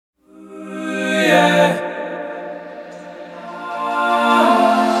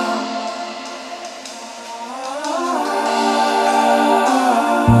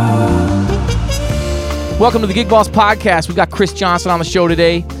Welcome to the Gig Boss Podcast. We got Kris Johnson on the show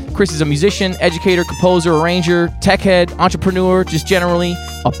today. Kris is a musician, educator, composer, arranger, tech head, entrepreneur, just generally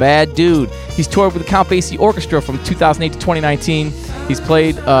a bad dude. He's toured with the Basie Orchestra from 2008 to 2019. He's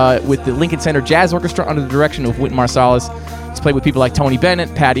played with the Lincoln Center Jazz Orchestra under the direction of Wynton Marsalis. He's played with people like Tony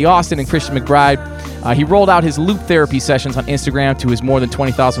Bennett, Patty Austin, and Christian McBride. He rolled out his loop therapy sessions on Instagram to his more than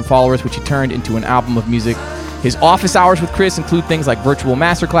 20,000 followers, which he turned into an album of music. His office hours with Kris include things like virtual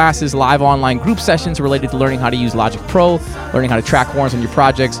masterclasses, live online group sessions related to learning how to use Logic Pro, learning how to track horns on your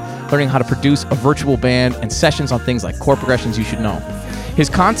projects, learning how to produce a virtual band, and sessions on things like chord progressions you should know.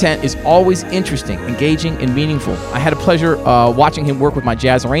 His content is always interesting, engaging, and meaningful. I had a pleasure watching him work with my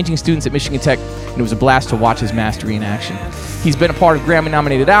jazz arranging students at Michigan Tech, and it was a blast to watch his mastery in action. He's been a part of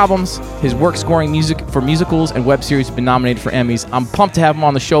Grammy-nominated albums. His work scoring music for musicals and web series have been nominated for Emmys. I'm pumped to have him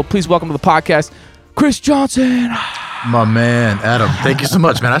on the show. Please welcome to the podcast, Kris Johnson. My man, Adam, thank you so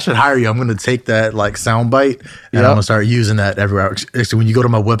much, man. I should hire you. I'm going to take that like soundbite and I'm going to start using that everywhere. Actually, when you go to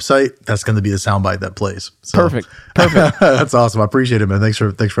my website, that's going to be the soundbite that plays. So. Perfect. That's awesome. I appreciate it, man. Thanks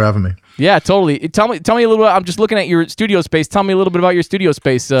for having me. Yeah, totally. Tell me a little bit. I'm just looking at your studio space. Tell me a little bit about your studio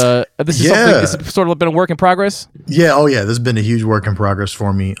space. This is sort of been a work in progress. Yeah. Oh, yeah. This has been a huge work in progress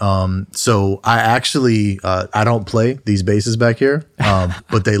for me. So I actually I don't play these basses back here,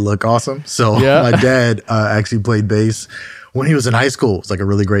 but they look awesome. So my dad actually played bass when he was in high school. He was like a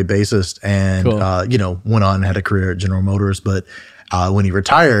really great bassist, and went on and had a career at General Motors. But when he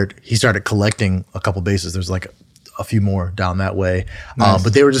retired, he started collecting a couple basses. There's like a few more down that way. Nice.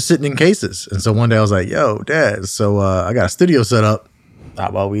 But they were just sitting in cases. And so one day I was like, yo, Dad, so I got a studio set up. How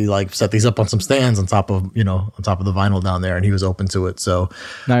about we like set these up on some stands on top of the vinyl down there? And he was open to it. So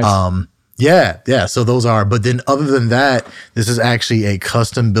nice. Yeah. So those are, but then other than that, this is actually a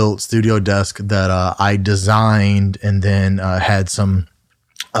custom built studio desk that I designed and then had some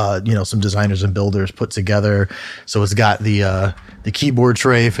designers and builders put together. So it's got the keyboard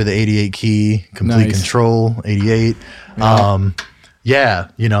tray for the 88 key, complete control 88. Yeah.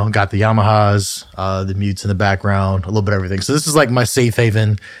 Got the Yamahas, the mutes in the background, a little bit of everything. So this is like my safe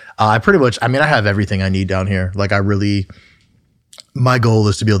haven. I have everything I need down here. Like my goal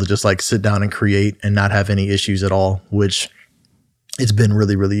is to be able to just like sit down and create and not have any issues at all, which it's been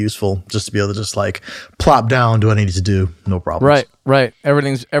really, really useful just to be able to just like plop down, do what I need to do, no problems. Right.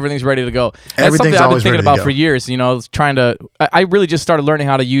 Everything's ready to go. That's something I've been thinking about for years. I really just started learning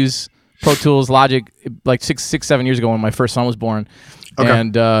how to use Pro Tools, Logic like 7 years ago when my first son was born. Okay.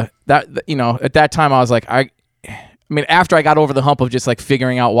 And at that time I was like, after I got over the hump of just like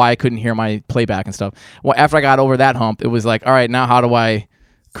figuring out why I couldn't hear my playback and stuff. Well, after I got over that hump, it was like, all right, now how do I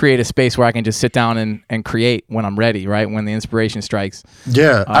create a space where I can just sit down and create when I'm ready, right? When the inspiration strikes.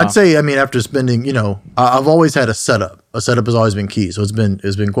 Yeah. I'd say, after spending, I've always had a setup. A setup has always been key. So it's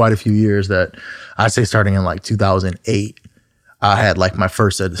been quite a few years that I'd say starting in like 2008, I had like my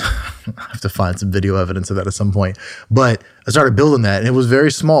first I have to find some video evidence of that at some point, but I started building that and it was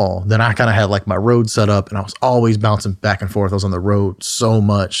very small. Then I kind of had like my Rode set up and I was always bouncing back and forth. I was on the road so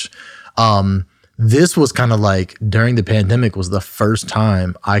much. This was kind of like during the pandemic was the first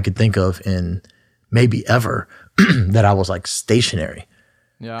time I could think of in maybe ever that I was like stationary.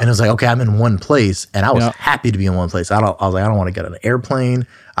 Yeah. And it was like, okay, I'm in one place and I was happy to be in one place. I was like, I don't want to get on an airplane.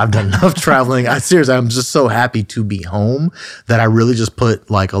 I've done enough traveling. I'm just so happy to be home that I really just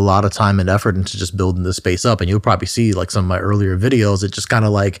put like a lot of time and effort into just building this space up. And you'll probably see like some of my earlier videos, it just kind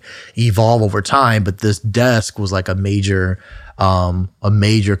of like evolve over time. But this desk was like a major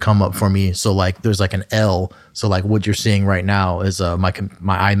come up for me. So like there's like an L. So like what you're seeing right now is my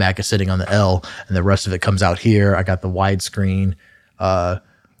iMac is sitting on the L and the rest of it comes out here. I got the widescreen,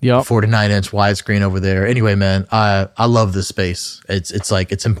 49-inch widescreen over there. Anyway, man, I love this space.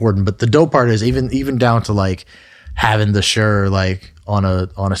 It's important. But the dope part is even down to like having the Shure like on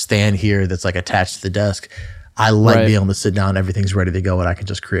a stand here that's like attached to the desk. I like being able to sit down, everything's ready to go, and I can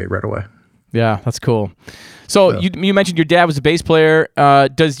just create right away. Yeah, that's cool. So you mentioned your dad was a bass player.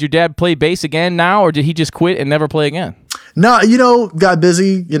 Does your dad play bass again now, or did he just quit and never play again? No, got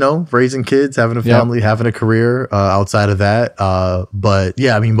busy, raising kids, having a family, having a career outside of that. But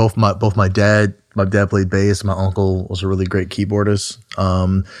yeah, both my dad played bass. My uncle was a really great keyboardist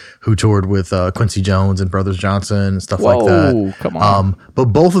who toured with Quincy Jones and Brothers Johnson and stuff like that. Come on. But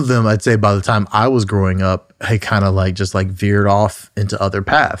both of them, I'd say by the time I was growing up, had kind of like just like veered off into other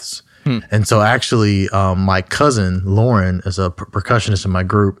paths. And so actually my cousin Lauren is a percussionist in my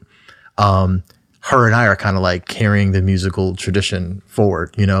group. Her and I are kind of like carrying the musical tradition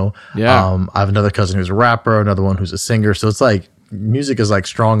forward, Yeah. I have another cousin who's a rapper, another one who's a singer. So it's like music is like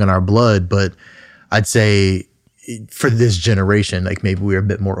strong in our blood, but I'd say for this generation, like maybe we're a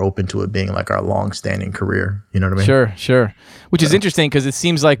bit more open to it being like our long-standing career. You know what I mean? Sure. Which is interesting because it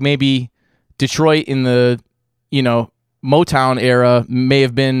seems like maybe Detroit in the, Motown era may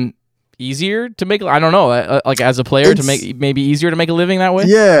have been easier to make. I don't know, like as a player to make maybe easier to make a living that way.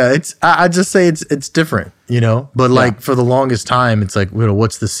 Yeah, I just say it's different, But like for the longest time, it's like,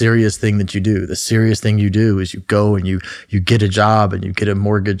 what's the serious thing that you do? The serious thing you do is you go and you get a job and you get a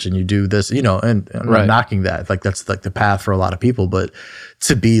mortgage and you do this, and I'm not knocking that. Like that's like the path for a lot of people, but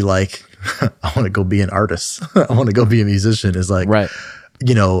to be like, I want to go be an artist, I want to go be a musician is like,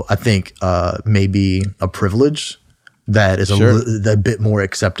 I think maybe a privilege that is a bit more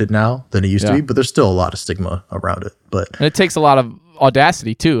accepted now than it used to be, but there's still a lot of stigma around it. And it takes a lot of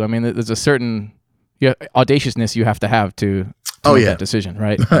audacity too. I mean, there's a certain audaciousness you have to make that decision,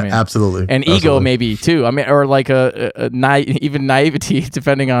 right? I mean, absolutely. And ego maybe too. I mean, or like even naivety,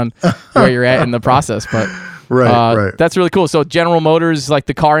 depending on where you're at in the process. But right. That's really cool. So General Motors, like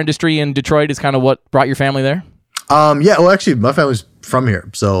the car industry in Detroit, is kind of what brought your family there? Yeah, well, actually, my family's from here,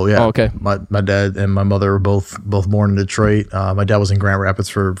 so yeah. Oh, okay. My dad and my mother were both born in Detroit. My dad was in Grand Rapids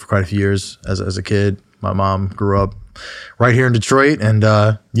for quite a few years as a kid. My mom grew up right here in Detroit, and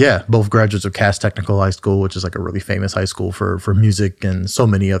both graduates of Cass Technical High School, which is like a really famous high school for music and so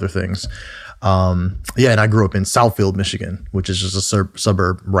many other things. And I grew up in Southfield, Michigan, which is just a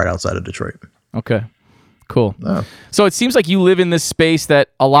suburb right outside of Detroit. Okay. Cool. So it seems like you live in this space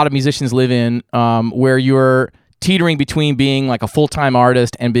that a lot of musicians live in, where you're teetering between being like a full-time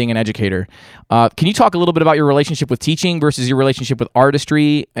artist and being an educator. Can you talk a little bit about your relationship with teaching versus your relationship with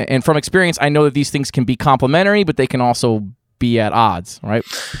artistry? And from experience, I know that these things can be complementary, but they can also be at odds, right?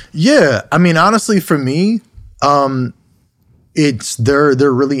 Yeah. I mean, honestly, for me, they're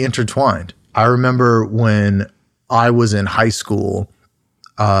really intertwined. I remember when I was in high school,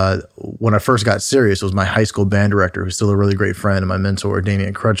 when I first got serious, it was my high school band director, who's still a really great friend and my mentor,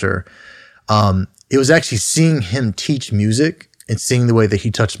 Damian Crutcher. It was actually seeing him teach music and seeing the way that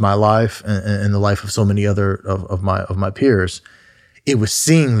he touched my life and the life of so many other of my peers. It was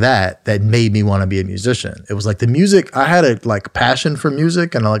seeing that made me want to be a musician. It was like the music, I had a like passion for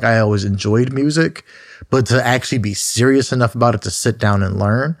music and I always enjoyed music, but to actually be serious enough about it to sit down and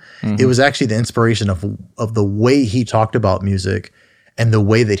learn, it was actually the inspiration of the way he talked about music and the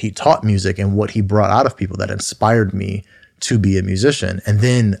way that he taught music and what he brought out of people that inspired me to be a musician. And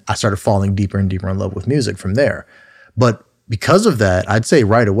then I started falling deeper and deeper in love with music from there. But because of that, I'd say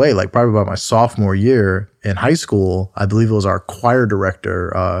right away, like probably about my sophomore year in high school, I believe it was our choir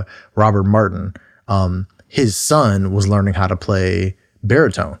director, Robert Martin. His son was learning how to play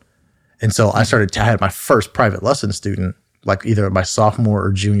baritone. And so I had my first private lesson student, like either my sophomore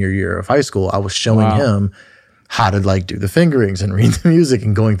or junior year of high school. I was showing him how to like do the fingerings and read the music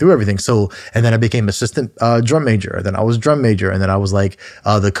and going through everything. So, and then I became assistant drum major. Then I was drum major. And then I was like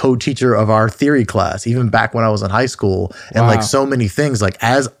the co-teacher of our theory class, even back when I was in high school. And like so many things, like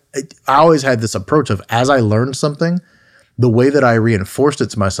I always had this approach of as I learned something, the way that I reinforced it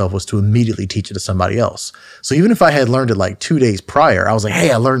to myself was to immediately teach it to somebody else. So even if I had learned it like 2 days prior, I was like,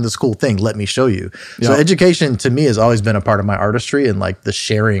 hey, I learned this cool thing. Let me show you. Yep. So education to me has always been a part of my artistry, and like the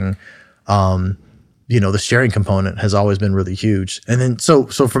sharing, the sharing component has always been really huge. And then, so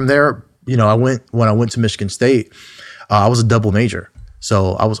from there, when I went to Michigan State, I was a double major.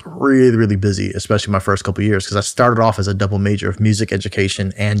 So I was really, really busy, especially my first couple of years, because I started off as a double major of music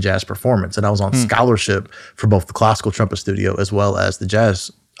education and jazz performance. And I was on scholarship for both the classical trumpet studio as well as the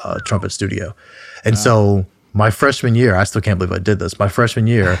jazz trumpet studio. And so my freshman year, I still can't believe I did this. My freshman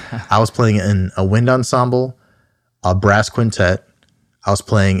year, I was playing in a wind ensemble, a brass quintet. I was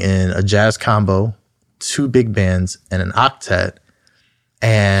playing in a jazz combo, 2 big bands, and an octet.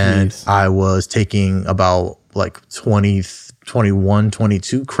 And I was taking about like 21,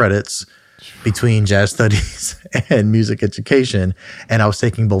 22 credits between jazz studies and music education. And I was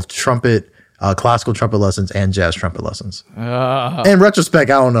taking both trumpet, classical trumpet lessons and jazz trumpet lessons. In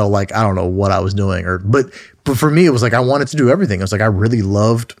retrospect, I don't know what I was doing, but for me, it was like, I wanted to do everything. It was like, I really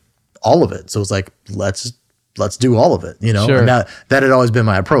loved all of it. So it was like, let's do all of it, Sure. And that had always been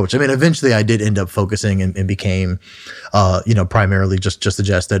my approach. I mean, eventually I did end up focusing and became, primarily just the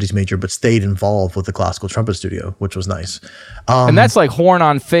jazz studies major, but stayed involved with the classical trumpet studio, which was nice. And that's like horn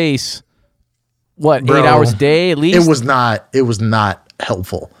on face, 8 hours a day at least? It was not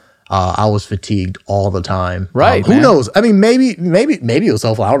helpful. I was fatigued all the time. Right. Who knows? I mean, maybe it was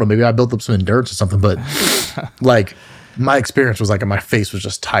helpful. I don't know. Maybe I built up some endurance or something, but like, my experience was like my face was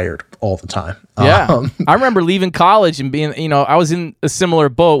just tired all the time. Yeah. I remember leaving college and being, I was in a similar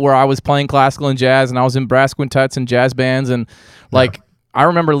boat where I was playing classical and jazz, and I was in brass quintets and jazz bands. And like, I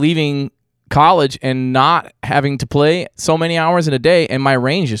remember leaving college and not having to play so many hours in a day, and my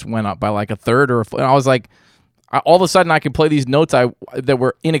range just went up by like a third or and I was like, all of a sudden I could play these notes that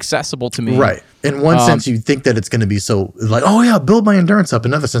were inaccessible to me. Right. In one sense, you think that it's going to be so like, oh yeah, build my endurance up.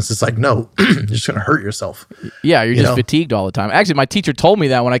 In another sense, it's like, no, you're just going to hurt yourself. Yeah, you're just fatigued all the time. Actually, my teacher told me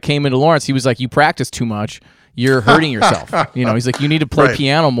that when I came into Lawrence. He was like, you practice too much. You're hurting yourself. He's like, you need to play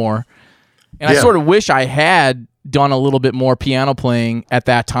piano more. And I sort of wish I had done a little bit more piano playing at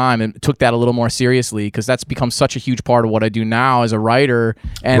that time and took that a little more seriously, because that's become such a huge part of what I do now as a writer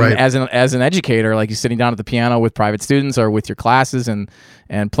and as an educator. Like, you're sitting down at the piano with private students or with your classes and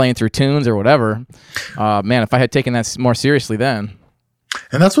playing through tunes or whatever. Man, if I had taken that more seriously then.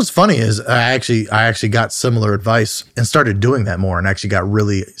 And that's what's funny is I actually got similar advice and started doing that more, and actually got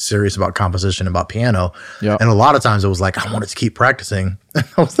really serious about composition, about piano. Yep. And a lot of times it was like, I wanted to keep practicing.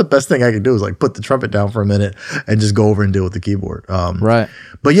 That was the best thing I could do, is like put the trumpet down for a minute and just go over and deal with the keyboard. Right.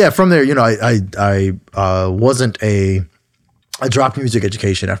 But yeah, from there, I dropped music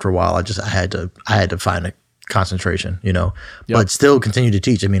education after a while. I had to find a concentration, but still continue to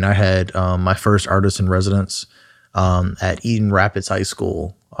teach. I mean, I had my first artist in residence at Eden Rapids High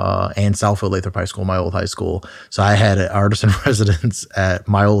School and Southfield Lathrop High School, my old high school. So I had an artist in residence at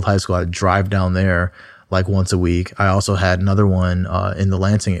my old high school. I'd drive down there like once a week. I also had another one in the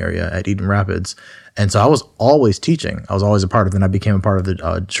Lansing area at Eden Rapids. And so I was always teaching. I was always a part of it. And I became a part of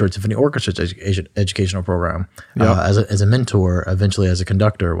the Short Symphony Orchestra educational program as a mentor, eventually as a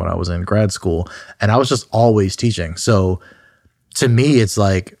conductor when I was in grad school. And I was just always teaching. So to me, it's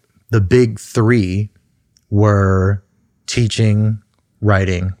like the big three were teaching,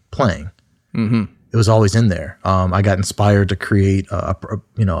 writing, playing. Mm-hmm. It was always in there. I got inspired to create a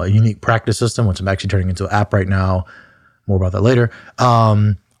unique practice system, which I'm actually turning into an app right now. More about that later.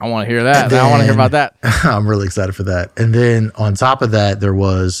 I want to hear that. I want to hear about that. I'm really excited for that. And then on top of that, there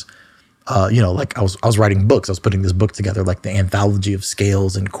was, like I was writing books. I was putting this book together, like the anthology of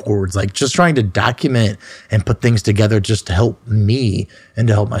scales and chords, like just trying to document and put things together just to help me and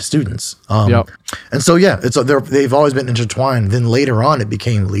to help my students. And so, they've always been intertwined. Then later on, it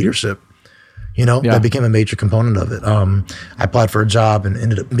became leadership. That became a major component of it. I applied for a job and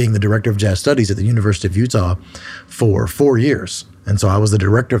ended up being the director of jazz studies at the University of Utah for 4 years. And so I was the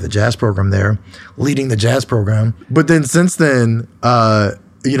director of the jazz program there, leading the jazz program. But then since then, now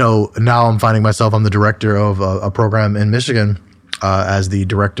I'm finding myself, I'm the director of a program in Michigan as the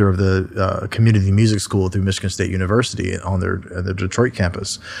director of the community music school through Michigan State University on the Detroit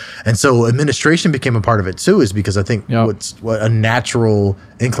campus. And so administration became a part of it too, is because I think what a natural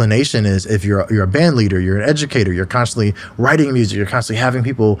inclination is, if you're a band leader, you're an educator, you're constantly writing music, you're constantly having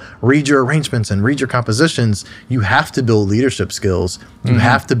people read your arrangements and read your compositions, you have to build leadership skills. You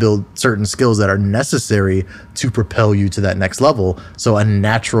have to build certain skills that are necessary to propel you to that next level. So a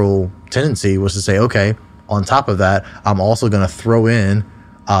natural tendency was to say, okay, on top of that, I'm also going to throw in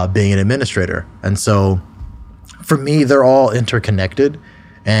being an administrator. And so for me, they're all interconnected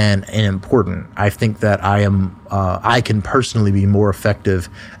and important. I think that I can personally be more effective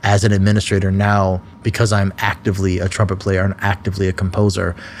as an administrator now because I'm actively a trumpet player and actively a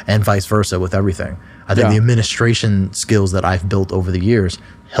composer, and vice versa with everything. I think the administration skills that I've built over the years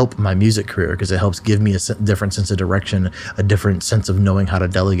help my music career because it helps give me a different sense of direction, a different sense of knowing how to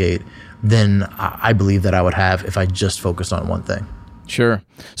delegate than I believe that I would have if I just focused on one thing. Sure.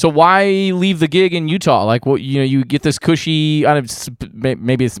 So why leave the gig in Utah? Like, you get this cushy.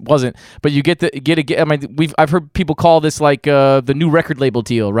 Maybe it wasn't, but you get. I mean, I've heard people call this like the new record label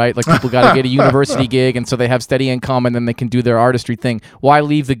deal, right? Like people got to get a university gig, and so they have steady income, and then they can do their artistry thing. Why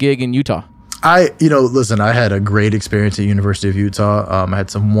leave the gig in Utah? Listen, I had a great experience at University of Utah. I had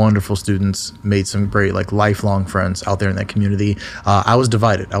some wonderful students, made some great, lifelong friends out there in that community. I was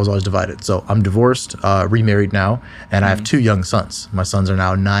divided. I was always divided. So I'm divorced, remarried now, and I have 2 young sons. My sons are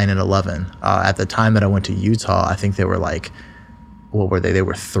now 9 and 11. At the time that I went to Utah, I think they were what were they? They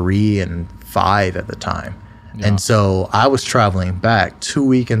were 3 and 5 at the time. Yeah. And so I was traveling back 2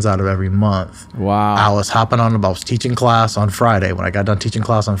 weekends out of every month. Wow. I was teaching class on Friday. When I got done teaching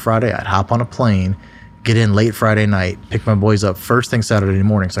class on Friday, I'd hop on a plane, get in late Friday night, pick my boys up first thing Saturday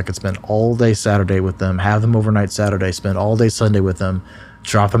morning so I could spend all day Saturday with them, have them overnight Saturday, spend all day Sunday with them,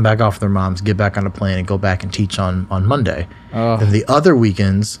 drop them back off with their moms, get back on a plane, and go back and teach on Monday. And the other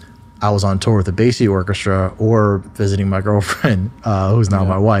weekends, I was on tour with the Basie Orchestra or visiting my girlfriend, who's now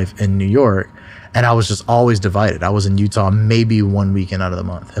my wife, in New York. And I was just always divided. I was in Utah maybe 1 weekend out of the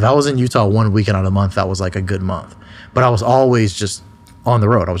month. If I was in Utah 1 weekend out of the month, that was like a good month. But I was always just on the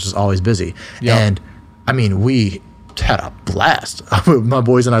road. I was just always busy. Yep. And I mean, we had a blast. My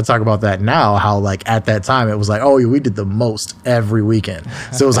boys and I talk about that now, how like at that time it was like, oh, we did the most every weekend.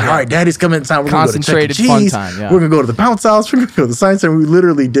 So it was like, all right, daddy's coming in town. We're going to go to Chuck E. Cheese. Fun time, yeah. We're going to go to the bounce house. We're going to go to the science center. We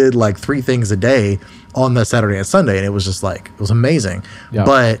literally did like 3 things a day on that Saturday and Sunday. And it was just like, it was amazing. Yep.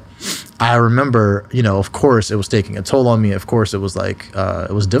 But I remember, you know, of course it was taking a toll on me. Of course it was like,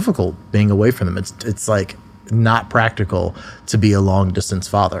 it was difficult being away from them. It's like, not practical to be a long distance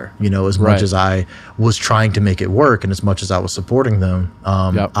father, you know, as much as I was trying to make it work and as much as I was supporting them.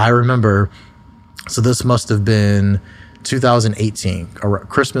 I remember, so this must have been 2018, or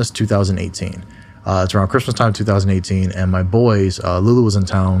Christmas 2018. It's around Christmas time 2018, and my boys, Lulu was in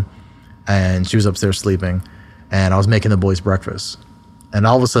town and she was upstairs sleeping, and I was making the boys breakfast, and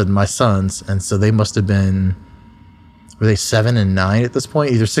all of a sudden my sons, and so they must have been, were they 7 and 9 at this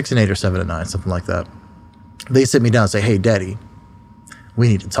point, either 6 and 8 or 7 and 9, something like that. They sit me down and say, hey, daddy, we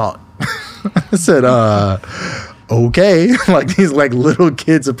need to talk. I said, okay. Like these like little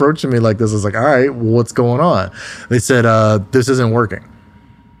kids approaching me like this. I was like, all right, well, what's going on? They said, this isn't working.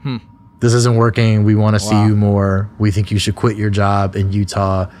 This isn't working. We want to see you more. We think you should quit your job in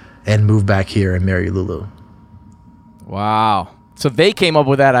Utah and move back here and marry Lulu. Wow. So they came up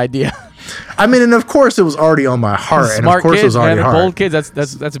with that idea. I mean, and of course it was already on my heart. And of course kids, it was already hard. Bold kids,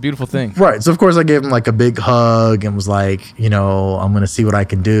 that's a beautiful thing. Right. So of course I gave him like a big hug and was like, you know, I'm going to see what I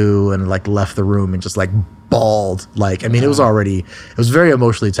can do, and like left the room and just like bawled. Like, I mean, it was very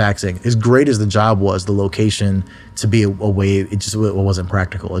emotionally taxing. As great as the job was, the location to be away, it wasn't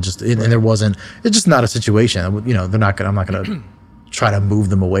practical. And it's just not a situation. You know, I'm not going to try to move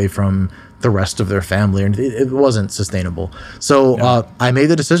them away from the rest of their family, and it wasn't sustainable. So I made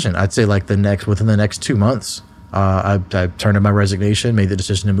the decision. I'd say like within the next 2 months, I turned in my resignation, made the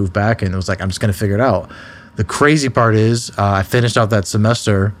decision to move back, and it was like, I'm just going to figure it out. The crazy part is I finished out that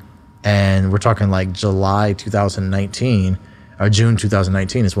semester, and we're talking like July 2019 or June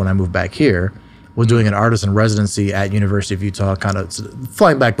 2019 is when I moved back here. Was doing an artist in residency at University of Utah, kind of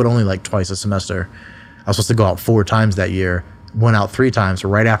flying back, but only like twice a semester. I was supposed to go out 4 times that year. Went out 3 times.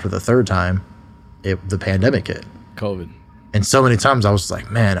 Right after the 3rd time, the pandemic hit. COVID. And so many times I was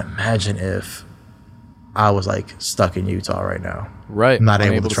like, man, imagine if I was like stuck in Utah right now. Right. Not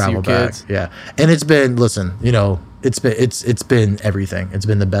able to travel back. Kids. Yeah. And it's been, listen, you know, it's been everything. It's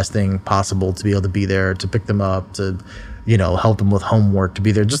been the best thing possible to be able to be there, to pick them up, to, you know, help them with homework, to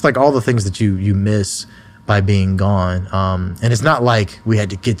be there. Just like all the things that you miss by being gone. And it's not like we had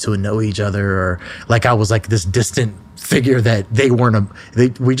to get to know each other, or like I was like this distant figure that they weren't.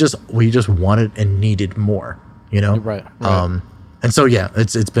 We just wanted and needed more, you know. Right. And so yeah,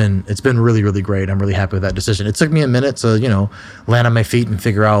 it's been really, really great. I'm really happy with that decision. It took me a minute to, you know, land on my feet and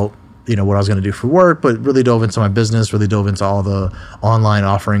figure out, you know, what I was going to do for work, but really dove into my business, really dove into all the online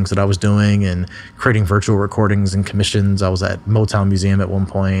offerings that I was doing and creating virtual recordings and commissions. I was at Motown Museum at one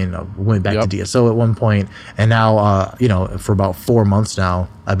point. I went back to DSO at one point. And now, you know, for about 4 months now,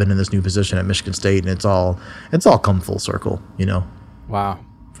 I've been in this new position at Michigan State, and it's all come full circle, you know? Wow.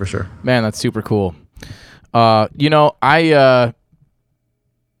 For sure. Man, that's super cool. You know, I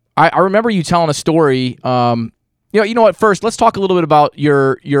remember you telling a story, you know what? First, let's talk a little bit about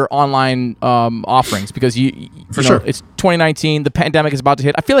your online offerings, because you know, sure. It's 2019. The pandemic is about to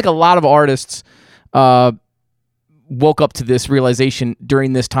hit. I feel like a lot of artists woke up to this realization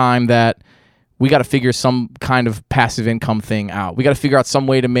during this time that we got to figure some kind of passive income thing out. We got to figure out some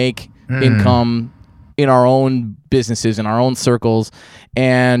way to make income in our own businesses, in our own circles,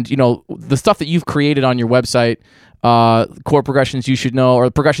 and you know, the stuff that you've created on your website. Chord progressions you should know, or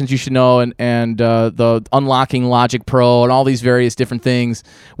the progressions you should know, and the Unlocking Logic Pro, and all these various different things,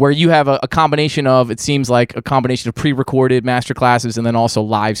 where you have a combination of, it seems like a combination of pre-recorded master classes and then also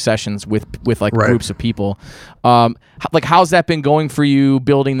live sessions with like groups of people. Like, how's that been going for you,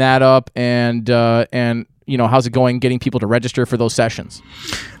 building that up, and you know, how's it going getting people to register for those sessions?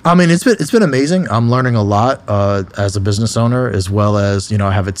 I mean, it's been amazing. I'm learning a lot as a business owner, as well as, you know,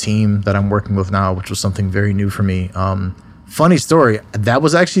 I have a team that I'm working with now, which was something very new for me. Funny story, that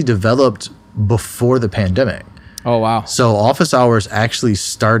was actually developed before the pandemic. Oh, wow. So office hours actually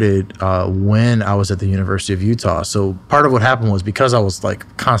started when I was at the University of Utah. So part of what happened was, because I was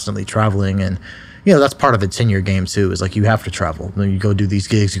like constantly traveling, and you know, that's part of the tenure game too, is like you have to travel. You go do these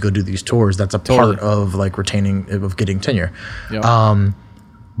gigs, you go do these tours. That's a part of like getting tenure. Yep.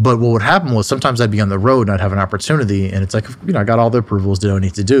 But what would happen was, sometimes I'd be on the road and I'd have an opportunity, and it's like, you know, I got all the approvals, did what I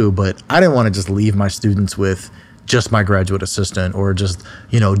need to do, but I didn't want to just leave my students with just my graduate assistant, or just,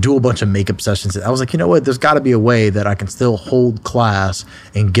 you know, do a bunch of makeup sessions. I was like, you know what, there's got to be a way that I can still hold class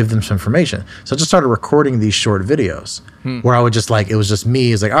and give them some information. So I just started recording these short videos where I would just like, it was just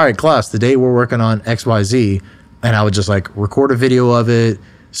me. It's like, all right, class, today we're working on XYZ. and I would just like record a video of it,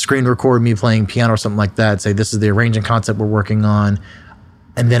 screen record me playing piano or something like that, say this is the arranging concept we're working on.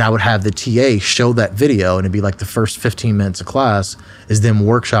 And then I would have the TA show that video, and it'd be like the first 15 minutes of class is them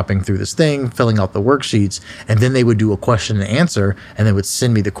workshopping through this thing, filling out the worksheets, and then they would do a question and answer, and they would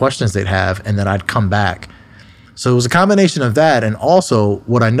send me the questions they'd have, and then I'd come back. So it was a combination of that, and also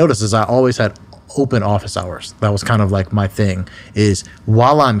what I noticed is I always had open office hours. That was kind of like my thing, is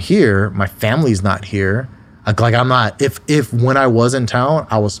while I'm here, my family's not here. Like I'm not, if when I was in town,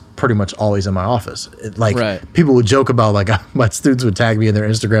 I was pretty much always in my office. People would joke about, like, my students would tag me in their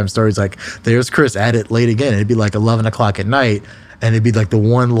Instagram stories, like, there's Kris at it late again. It'd be like 11 o'clock at night, and it'd be like the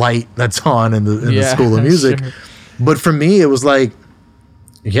one light that's on in the School of Music. Sure. But for me, it was like,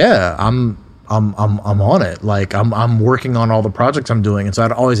 yeah, I'm on it. Like I'm working on all the projects I'm doing. And so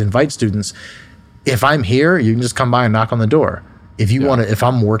I'd always invite students, if I'm here, you can just come by and knock on the door. If you want to, if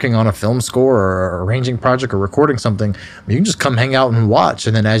I'm working on a film score or arranging project or recording something, you can just come hang out and watch.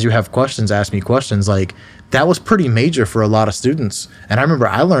 And then as you have questions, ask me questions. Like, that was pretty major for a lot of students. And I remember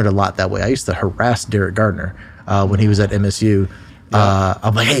I learned a lot that way. I used to harass Derek Gardner when he was at MSU.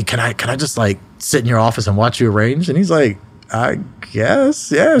 I'm like, hey, can I just like sit in your office and watch you arrange? And he's like, I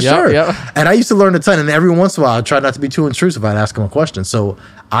guess, yeah, sure. And I used to learn a ton. And every once in a while, I try not to be too intrusive. I'd ask him a question. So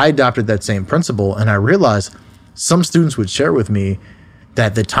I adopted that same principle, and I realized some students would share with me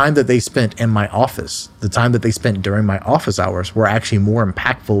that the time that they spent in my office, the time that they spent during my office hours, were actually more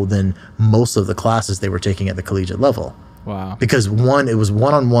impactful than most of the classes they were taking at the collegiate level. Wow. Because one, it was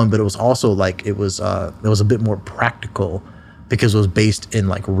one-on-one, but it was also like, it was a bit more practical because it was based in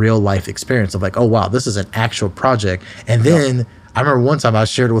like real life experience of like, oh wow, this is an actual project. And then I remember one time I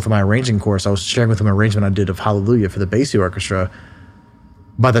shared it with my arranging course. I was sharing with them an arrangement I did of Hallelujah for the Basie Orchestra.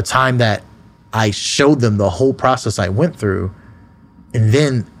 By the time that I showed them the whole process I went through, and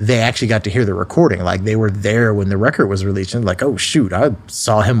then they actually got to hear the recording. Like, they were there when the record was released, and like, oh shoot, I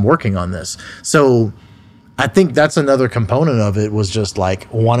saw him working on this. So I think that's another component of it, was just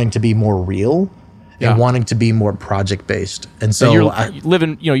like wanting to be more real and wanting to be more project based. And so you're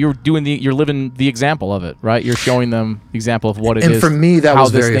living the example of it, right? You're showing them the example of what it is. And for me, that was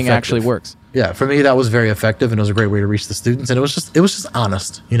very effective. How this thing actually works. Yeah, for me, that was very effective, and it was a great way to reach the students. And it was just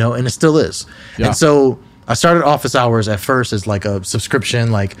honest, and it still is. Yeah. And so I started office hours at first as like a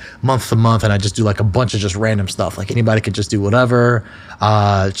subscription, like month to month, and I just do like a bunch of just random stuff. Like anybody could just do whatever,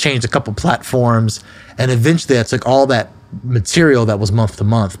 changed a couple platforms. And eventually I took all that material that was month to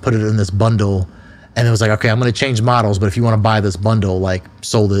month, put it in this bundle, and it was like, okay, I'm going to change models, but if you want to buy this bundle, like,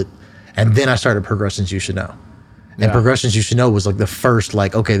 sold it. And then I started Progressions You Should Know. And Progressions You Should Know was like the first,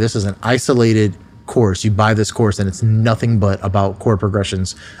 like, okay, this is an isolated course. You buy this course and it's nothing but about chord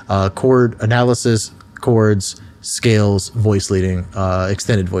progressions, chord analysis, chords, scales, voice leading,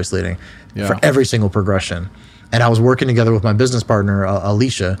 extended voice leading for every single progression. And I was working together with my business partner,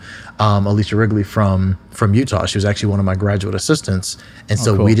 Alicia Wrigley from Utah. She was actually one of my graduate assistants. And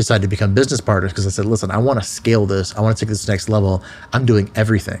so we decided to become business partners because I said, listen, I want to scale this. I want to take this next level. I'm doing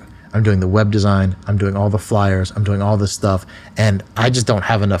everything. I'm doing the web design. I'm doing all the flyers. I'm doing all this stuff. And I just don't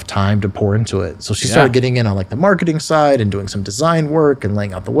have enough time to pour into it. So she started getting in on like the marketing side and doing some design work and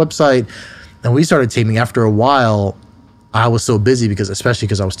laying out the website. And we started teaming. After a while, I was so busy especially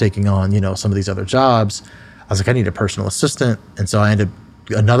because I was taking on, some of these other jobs. I was like, I need a personal assistant. And so I ended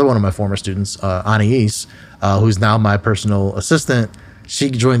another one of my former students, Anais, who's now my personal assistant. She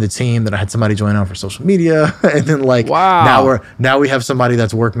joined the team. Then I had somebody join on for social media, and then now we have somebody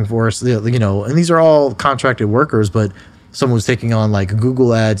that's working for us. And these are all contracted workers, but someone was taking on like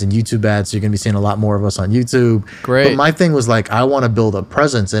Google ads and YouTube ads. So you're gonna be seeing a lot more of us on YouTube. Great. But my thing was like, I want to build a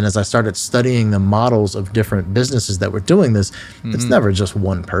presence, and as I started studying the models of different businesses that were doing this, it's never just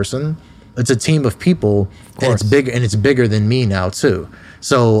one person. It's a team of people, and it's bigger than me now too.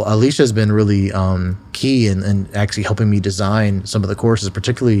 So Alicia's been really key in actually helping me design some of the courses,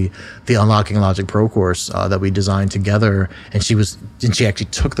 particularly the Unlocking Logic Pro course that we designed together. And she actually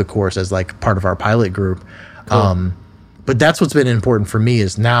took the course as like part of our pilot group. Cool. But that's what's been important for me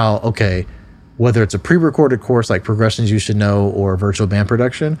is now, okay, whether it's a pre-recorded course like Progressions You Should Know or Virtual Band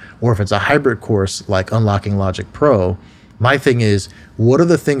Production, or if it's a hybrid course like Unlocking Logic Pro, my thing is, what are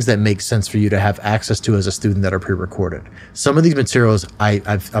the things that make sense for you to have access to as a student that are pre-recorded? Some of these materials,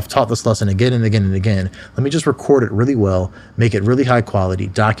 I've taught this lesson again and again and again. Let me just record it really well, make it really high quality,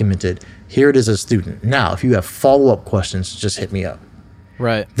 document it. Here it is as a student. Now, if you have follow-up questions, just hit me up.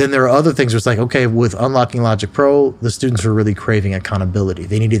 Right. Then there are other things where it's like, okay, with Unlocking Logic Pro, the students were really craving accountability.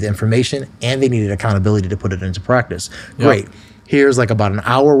 They needed the information and they needed accountability to put it into practice. Great. Here's like about an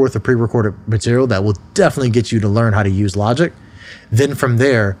hour worth of pre-recorded material that will definitely get you to learn how to use Logic. Then from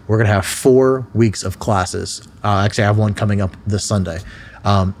there, we're going to have 4 weeks of classes. Actually, I have one coming up this Sunday.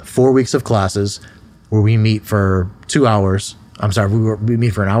 4 weeks of classes where we meet for 2 hours. I'm sorry, we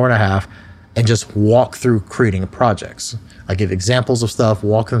meet for an hour and a half and just walk through creating projects. I give examples of stuff,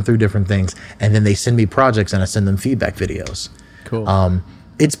 walk them through different things, and then they send me projects and I send them feedback videos. Cool.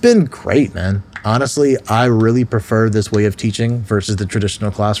 It's been great, man. Honestly, I really prefer this way of teaching versus the traditional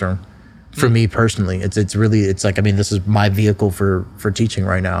classroom. For me personally, it's like, I mean, this is my vehicle for teaching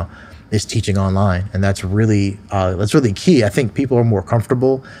right now, is teaching online, and that's really key. I think people are more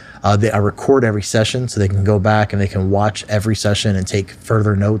comfortable. I record every session so they can go back and they can watch every session and take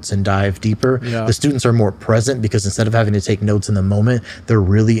further notes and dive deeper. Yeah. The students are more present because instead of having to take notes in the moment, they're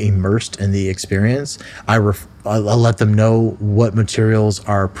really immersed in the experience. I'll let them know what materials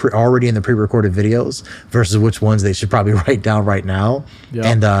are already in the pre-recorded videos versus which ones they should probably write down right now. Yeah.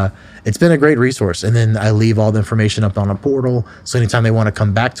 And it's been a great resource. And then I leave all the information up on a portal, so anytime they want to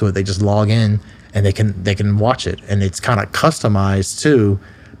come back to it, they just log in and they can watch it. And it's kind of customized too,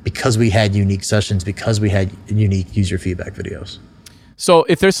 because we had unique sessions, because we had unique user feedback videos. So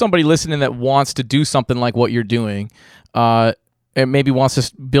if there's somebody listening that wants to do something like what you're doing, and maybe wants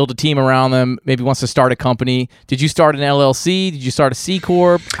to build a team around them, maybe wants to start a company. Did you start an LLC? Did you start a C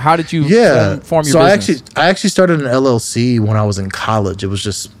Corp? How did you form your business? I actually started an LLC when I was in college. It was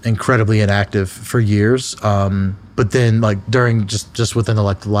just incredibly inactive for years. But then like during just within the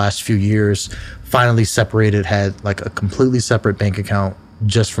last few years, finally separated, had like a completely separate bank account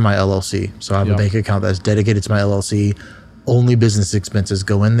just for my LLC. So I have a bank account that's dedicated to my LLC. Only business expenses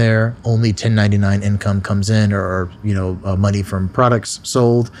go in there. Only 1099 income comes in, or money from products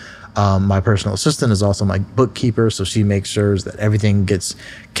sold. My personal assistant is also my bookkeeper, so she makes sure that everything gets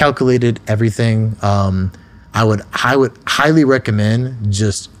calculated. Everything. I would highly recommend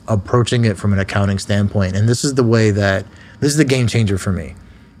just approaching it from an accounting standpoint. And this is the game changer for me.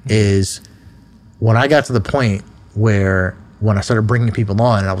 Is when I got to the point where, when I started bringing people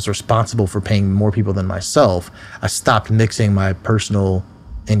on and I was responsible for paying more people than myself, I stopped mixing my personal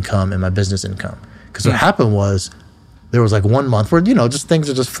income and my business income. Because what happened was, there was like 1 month where, just things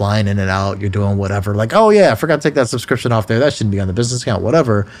are just flying in and out. You're doing whatever. Like, oh yeah, I forgot to take that subscription off there. That shouldn't be on the business account,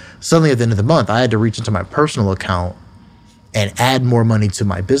 whatever. Suddenly at the end of the month, I had to reach into my personal account and add more money to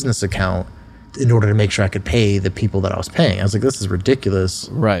my business account in order to make sure I could pay the people that I was paying. I was like, this is ridiculous.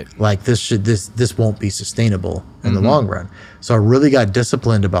 Right. Like this won't be sustainable in the long run. So I really got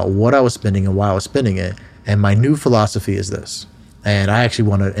disciplined about what I was spending and why I was spending it. And my new philosophy is this. And I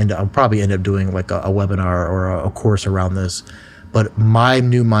actually I'll probably end up doing like a webinar or a course around this. But my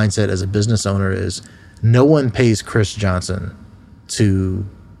new mindset as a business owner is, no one pays Kris Johnson to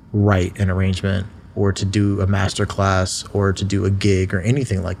write an arrangement or to do a master class or to do a gig or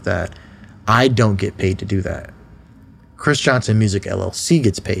anything like that. I don't get paid to do that. Kris Johnson Music LLC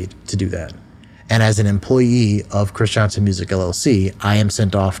gets paid to do that. And as an employee of Kris Johnson Music LLC, I am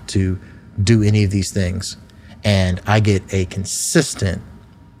sent off to do any of these things. And I get a consistent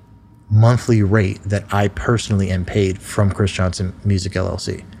monthly rate that I personally am paid from Kris Johnson Music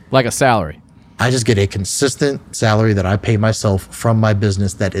LLC. Like a salary? I just get a consistent salary that I pay myself from my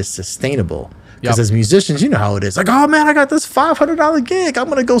business that is sustainable. Because as musicians, you know how it is. Like, oh man, I got this $500 gig. I'm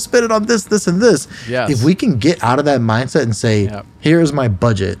going to go spend it on this, this, and this. Yes. If we can get out of that mindset and say, here's my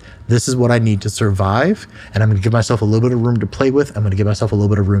budget. This is what I need to survive. And I'm going to give myself a little bit of room to play with. I'm going to give myself a little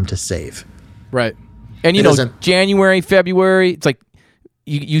bit of room to save. Right. And January, February, it's like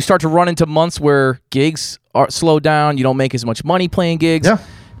you start to run into months where gigs are slowed down. You don't make as much money playing gigs. Yeah.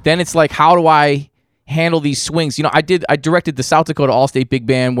 Then it's like, how do I handle these swings? I directed the South Dakota All-State Big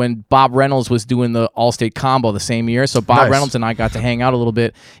Band when Bob Reynolds was doing the All-State Combo the same year. So Bob Reynolds and I got to hang out a little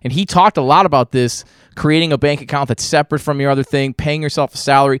bit, and he talked a lot about this, creating a bank account that's separate from your other thing, paying yourself a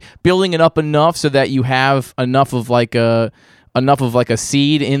salary, building it up enough so that you have enough of like a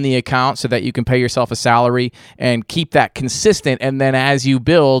seed in the account so that you can pay yourself a salary and keep that consistent. And then as you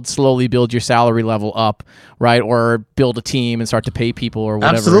slowly build your salary level up, right? Or build a team and start to pay people or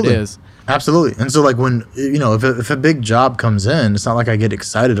whatever it is. Absolutely. And so like when, if a big job comes in, it's not like I get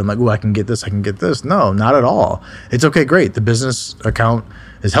excited. I'm like, oh, I can get this. No, not at all. It's okay. Great. The business account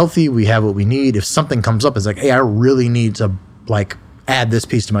is healthy. We have what we need. If something comes up, it's like, hey, I really need to add this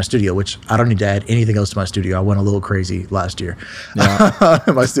piece to my studio, which I don't need to add anything else to my studio. I went a little crazy last year. Yeah.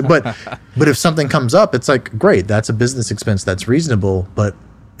 But if something comes up, it's like, great, that's a business expense that's reasonable, but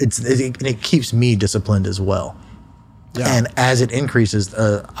it keeps me disciplined as well. Yeah. And as it increases,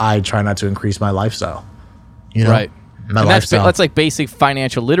 I try not to increase my lifestyle. Right. my And lifestyle. that's like basic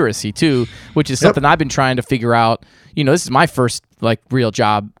financial literacy too, which is something I've been trying to figure out. This is my first like real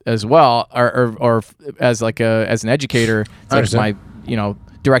job as well, or as an educator. It's like my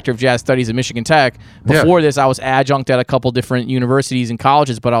director of jazz studies at Michigan Tech. Before this, I was adjunct at a couple different universities and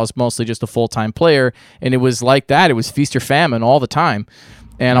colleges, but I was mostly just a full-time player. And it was like that. It was feast or famine all the time.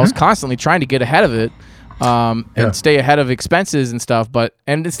 And I was constantly trying to get ahead of it and stay ahead of expenses and stuff.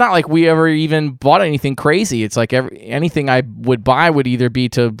 And it's not like we ever even bought anything crazy. It's like anything I would buy would either be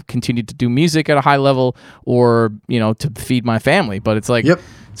to continue to do music at a high level or, to feed my family. But it's like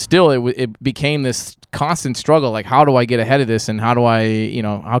still it became this constant struggle. Like, how do I get ahead of this, and how do I,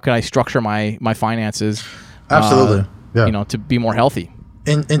 how can I structure my finances? Absolutely, to be more healthy.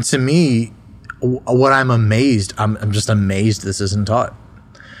 And to me, what I'm amazed, I'm just amazed this isn't taught.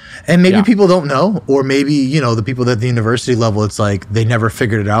 And maybe people don't know, or maybe the people at the university level, it's like they never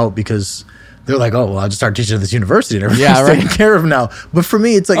figured it out because they're like, oh well, I'll just start teaching at this university and everything's taken care of now. But for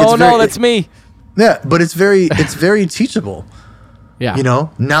me, it's like, that's me. Yeah, but it's very teachable. Yeah.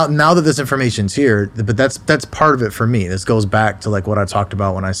 Now that this information's here, but that's part of it for me. This goes back to like what I talked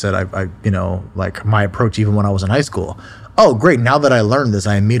about when I said I like my approach even when I was in high school. Oh, great. Now that I learned this,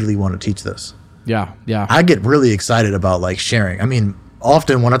 I immediately want to teach this. Yeah. Yeah. I get really excited about like sharing. I mean,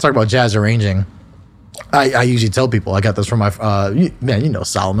 often when I talk about jazz arranging, I usually tell people I got this from my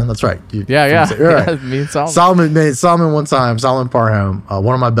Solomon. That's right. Right. Me and Solomon. Solomon one time, Solomon Parham,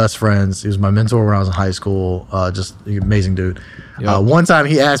 one of my best friends. He was my mentor when I was in high school. Just an amazing dude. Yep. One time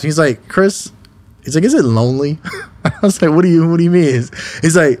he asked me, he's like, Kris, he's like, is it lonely? I was like, what do you mean?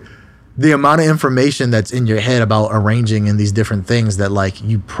 He's like, the amount of information that's in your head about arranging and these different things that like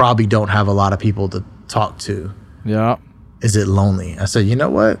you probably don't have a lot of people to talk to. Yeah. Is it lonely? I said, you know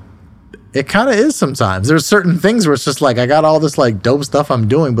what? It kind of is sometimes. There's certain things where it's just like I got all this like dope stuff I'm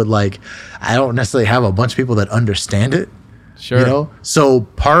doing, but like I don't necessarily have a bunch of people that understand it. Sure. So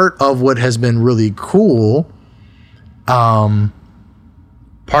part of what has been really cool, has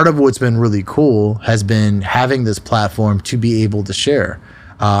been having this platform to be able to share.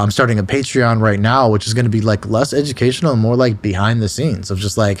 I'm starting a Patreon right now, which is going to be like less educational and more like behind the scenes of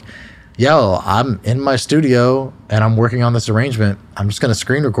just like, yo, I'm in my studio and I'm working on this arrangement. I'm just going to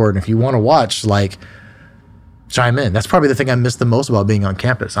screen record. And if you want to watch, like, chime in. That's probably the thing I missed the most about being on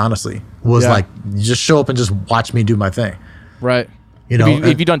campus, honestly, was like, just show up and just watch me do my thing. Right.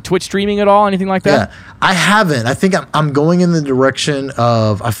 Have you done Twitch streaming at all? Anything like that? Yeah, I haven't. I think I'm going in the direction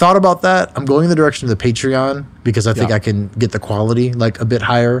of, I've thought about that. I'm going in the direction of the Patreon because I think I can get the quality like a bit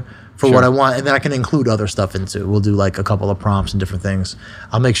higher for what I want. And then I can include other stuff into. We'll do like a couple of prompts and different things.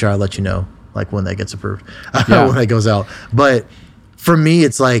 I'll make sure I let you know like when that gets approved, when that goes out. But for me,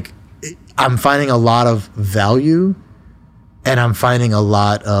 it's like, I'm finding a lot of value and I'm finding a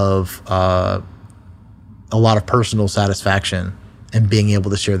lot of personal satisfaction and being able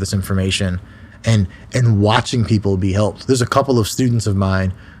to share this information and watching people be helped. There's a couple of students of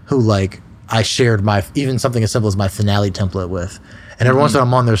mine who like I shared even something as simple as my finale template with. And every once in a while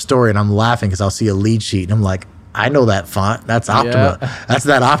I'm on their story and I'm laughing because I'll see a lead sheet and I'm like, I know that font. That's Optima. Yeah. That's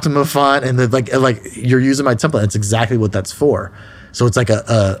that Optima font. And like you're using my template. That's exactly what that's for. So it's like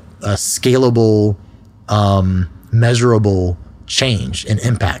a scalable, measurable change and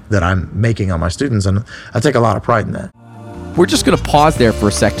impact that I'm making on my students. And I take a lot of pride in that. We're just going to pause there for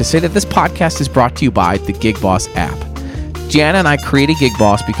a sec to say that this podcast is brought to you by the Gig Boss app. Gianna and I created Gig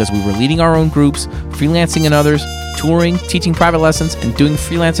Boss because we were leading our own groups, freelancing in others, touring, teaching private lessons, and doing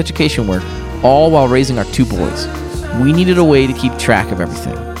freelance education work, all while raising our 2 boys. We needed a way to keep track of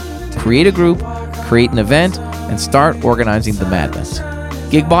everything. Create a group, create an event, and start organizing the madness.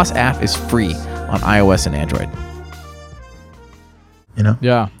 Gig Boss app is free on iOS and Android.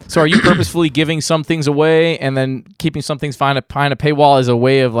 Yeah. So are you purposefully giving some things away and then keeping some things behind a paywall as a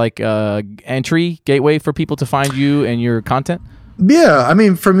way of like gateway for people to find you and your content? Yeah. I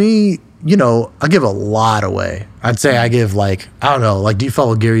mean, for me, I give a lot away. I'd say I give like, I don't know, like, do you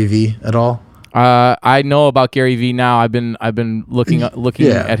follow Gary Vee at all? I know about Gary Vee now. I've been looking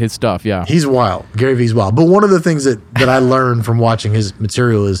at his stuff. Yeah, he's wild. Gary Vee's wild. But one of the things that I learned from watching his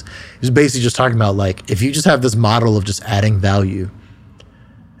material is basically just talking about like, if you just have this model of just adding value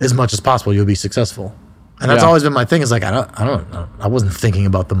as much as possible, you'll be successful. And that's always been my thing. Is like, I wasn't thinking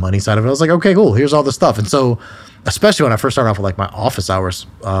about the money side of it. I was like, okay, cool. Here's all the stuff. And so, especially when I first started off with like my office hours,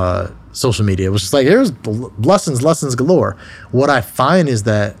 social media, it was just like, here's lessons galore. What I find is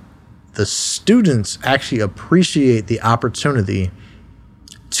that the students actually appreciate the opportunity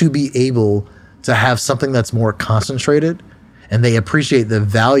to be able to have something that's more concentrated, and they appreciate the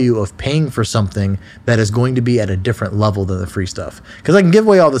value of paying for something that is going to be at a different level than the free stuff. Because I can give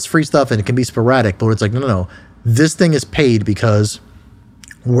away all this free stuff and it can be sporadic, but it's like, no. this thing is paid because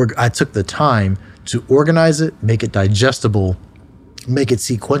I took the time to organize it, make it digestible, make it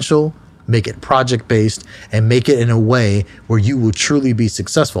sequential, make it project-based, and make it in a way where you will truly be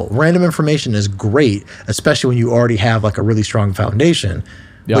successful. Random information is great, especially when you already have like a really strong foundation.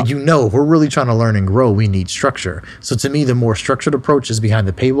 Yeah. But if we're really trying to learn and grow, we need structure. So to me, the more structured approach is behind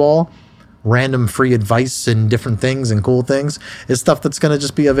the paywall. Random free advice and different things and cool things is stuff that's going to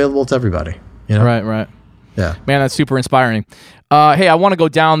just be available to everybody. Right. Yeah. Man, that's super inspiring. Hey, I want to go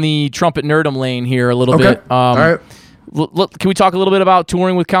down the trumpet nerdum lane here a little bit. All right. Can we talk a little bit about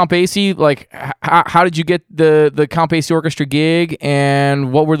touring with Count Basie? Like, how did you get the Count Basie Orchestra gig,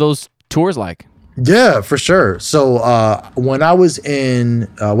 and what were those tours like? Yeah, for sure. So when I was at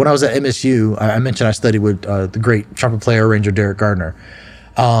MSU, I mentioned I studied with the great trumpet player arranger Derek Gardner,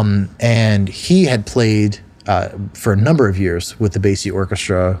 and he had played for a number of years with the Basie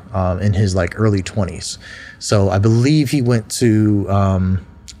Orchestra in his like early 20s. So I believe he went to I'm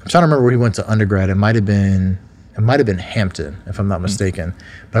trying to remember where he went to undergrad. It might have been Hampton, if I'm not mistaken.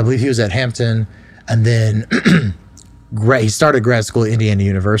 But I believe he was at Hampton, and then he started grad school at Indiana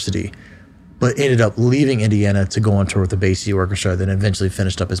University, but ended up leaving Indiana to go on tour with the Basie Orchestra, then eventually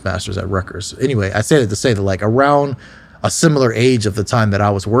finished up his master's at Rutgers. Anyway, I say that to say that like around a similar age of the time that I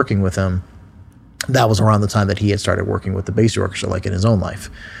was working with him, that was around the time that he had started working with the Basie Orchestra, like in his own life.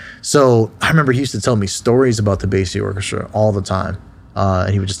 So I remember he used to tell me stories about the Basie Orchestra all the time.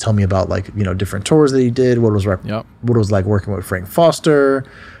 And he would just tell me about like, different tours that he did, what it was like working with Frank Foster.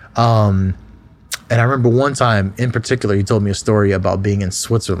 And I remember one time in particular, he told me a story about being in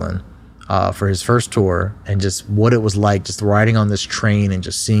Switzerland for his first tour, and just what it was like just riding on this train and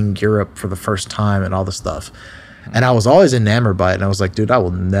just seeing Europe for the first time and all this stuff. And I was always enamored by it. And I was like, dude, I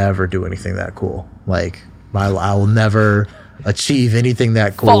will never do anything that cool. Like I will never achieve anything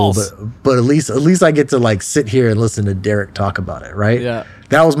that cool. False. But at least I get to like sit here and listen to Derek talk about it. Right. Yeah.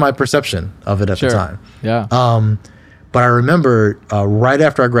 That was my perception of it at the time. Yeah. But I remember right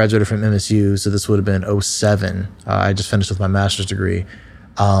after I graduated from MSU, so this would have been 2007. I just finished with my master's degree.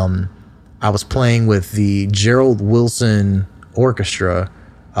 I was playing with the Gerald Wilson Orchestra,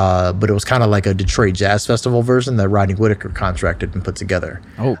 but it was kind of like a Detroit Jazz Festival version that Rodney Whitaker contracted and put together.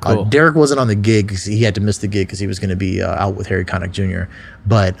 Oh, cool. Derek wasn't on the gig because he had to miss the gig because he was going to be out with Harry Connick Jr.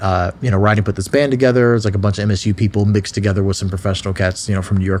 But, Rodney put this band together. It was like a bunch of MSU people mixed together with some professional cats,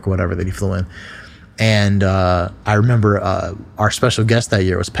 from New York or whatever that he flew in. And I remember our special guest that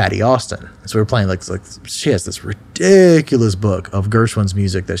year was Patty Austin. So we were playing like she has this ridiculous book of Gershwin's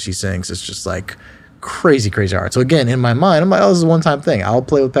music that she sings. It's just like crazy art. So again, in my mind, I'm like, oh, this is a one-time thing. I'll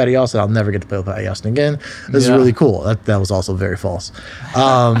play with Patty Austin. I'll never get to play with Patty Austin again. This is really cool. That was also very false.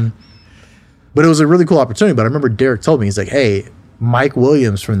 But it was a really cool opportunity. But I remember Derek told me, he's like, hey, Mike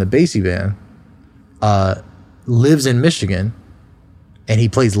Williams from the Basie band lives in Michigan, and he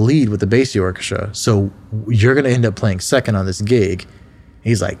plays lead with the Basie Orchestra. So you're going to end up playing second on this gig.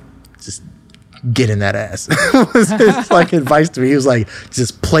 He's like, just get in that ass. was his like advice to me. He was like,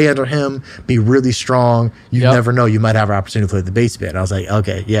 just play under him, be really strong. You never know, you might have an opportunity to play the bass band. I was like,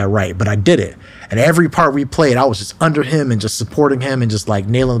 okay, yeah, right. But I did it. And every part we played, I was just under him and just supporting him and just like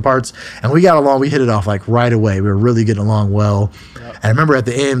nailing the parts. And we got along. We hit it off like right away. We were really getting along well. And I remember at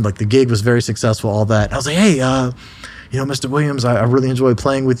the end, like the gig was very successful, all that. And I was like, hey, Mr. Williams, I really enjoy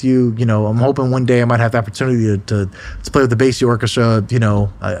playing with you. I'm hoping one day I might have the opportunity to play with the Basie Orchestra.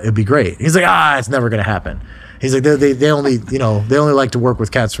 It'd be great. He's like, it's never going to happen. He's like, they only like to work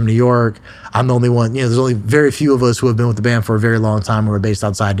with cats from New York. I'm the only one. There's only very few of us who have been with the band for a very long time who are based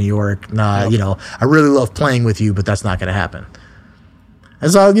outside New York. I really love playing with you, but that's not going to happen.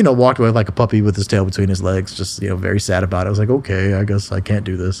 And so I, walked away like a puppy with his tail between his legs, just, very sad about it. I was like, okay, I guess I can't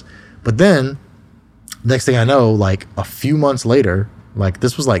do this. But then, next thing I know, like a few months later, like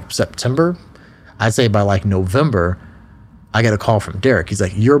this was like September, I'd say by like November, I get a call from Derek. He's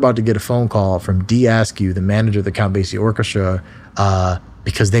like, you're about to get a phone call from D. Askew, the manager of the Count Basie Orchestra,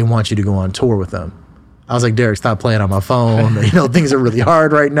 because they want you to go on tour with them. I was like, Derek, stop playing on my phone. Things are really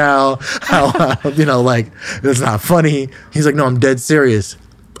hard right now. Like, it's not funny. He's like, no, I'm dead serious.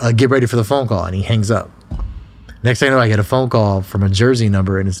 Get ready for the phone call. And he hangs up. Next thing I know, I get a phone call from a Jersey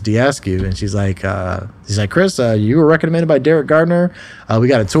number, and it's D. Askew, and she's like, Kris, you were recommended by Derek Gardner. We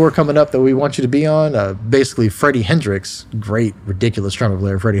got a tour coming up that we want you to be on. Basically, Freddie Hendrix, great, ridiculous trumpet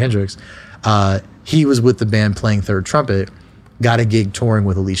player, Freddie Hendrix, he was with the band playing third trumpet, got a gig touring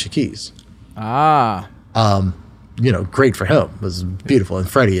with Alicia Keys. Great for him. It was beautiful. And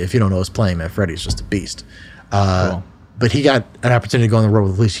Freddie, if you don't know his playing, man, Freddie's just a beast. Cool. But he got an opportunity to go on the road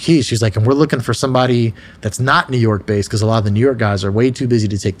with Alicia Keys. She's like, and we're looking for somebody that's not New York based because a lot of the New York guys are way too busy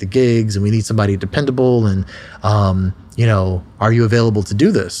to take the gigs, and we need somebody dependable. And you know, are you available to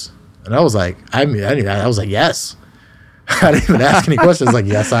do this? And I was like, I was like, yes. I didn't even ask any questions. I was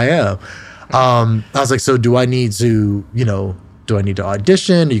like, yes, I am. I was like, so do I need to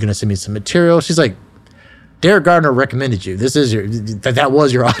audition? Are you going to send me some material? She's like, Derek Gardner recommended you. That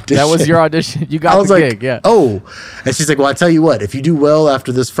was your audition. That was your audition. You got the gig, yeah. Oh. And she's like, well, I tell you what, if you do well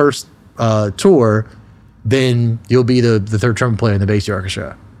after this first tour, then you'll be the third trumpet player in the Basie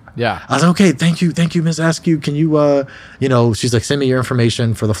Orchestra. Yeah. I was like, okay, thank you, Miss Askew. Can you, she's like, send me your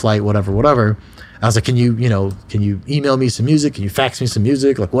information for the flight, whatever. I was like, can you email me some music? Can you fax me some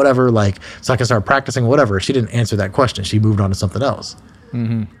music? Like, whatever, like, so I can start practicing, whatever. She didn't answer that question. She moved on to something else.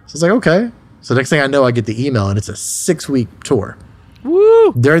 Mm-hmm. So I was like, okay. So next thing I know, I get the email, and it's a 6-week tour.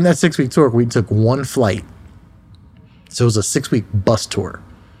 Woo! During that 6-week tour, we took one flight. So it was a 6-week bus tour.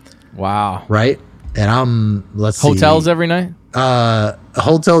 Wow. Right? And hotels every night?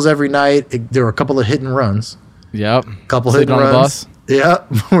 Hotels every night. There were a couple of hit and runs. Yep. Couple hit and runs. On the bus? Yeah.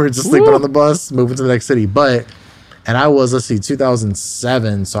 We're just sleeping on the bus, moving to the next city. And I was,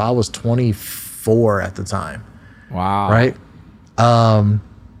 2007. So I was 24 at the time. Wow. Right?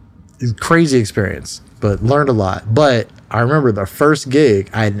 Crazy experience, but learned a lot. But I remember the first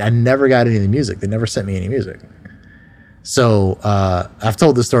gig, I never got any of the music. They never sent me any music. So I've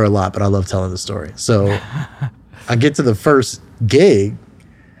told this story a lot, but I love telling the story. So I get to the first gig,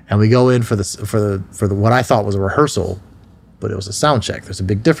 and we go in for the what I thought was a rehearsal, but it was a sound check. There's a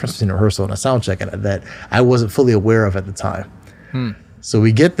big difference between a rehearsal and a sound check, and that I wasn't fully aware of at the time. So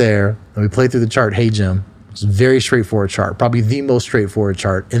we get there and we play through the chart, Hey Jim. It's a very straightforward chart, probably the most straightforward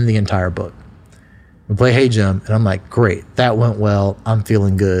chart in the entire book. We play Hey Jim, and I'm like, great, that went well. I'm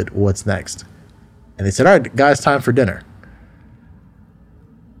feeling good. What's next? And they said, all right, guys, time for dinner.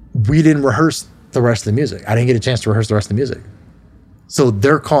 We didn't rehearse the rest of the music. I didn't get a chance to rehearse the rest of the music. So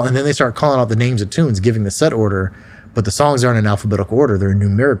they're calling, and then they start calling out the names of tunes, giving the set order, but the songs aren't in alphabetical order. They're in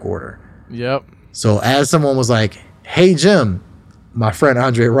numeric order. Yep. So as someone was like, Hey Jim, my friend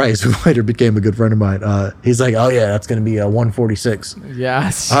Andre Rice, who later became a good friend of mine, he's like, oh yeah, that's going to be a 146.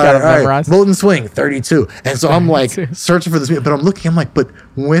 Yes. All right. Molten Swing, 32. And so I'm like searching for this, but I'm like, but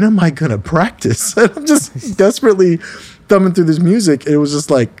when am I going to practice? And I'm just desperately thumbing through this music. It was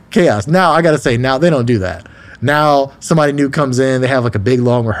just like chaos. Now I got to say, now they don't do that. Now somebody new comes in, they have like a big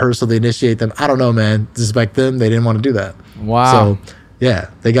long rehearsal, they initiate them. I don't know, man. Just back then, they didn't want to do that. Wow. So yeah,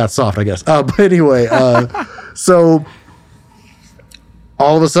 they got soft, I guess. But anyway, so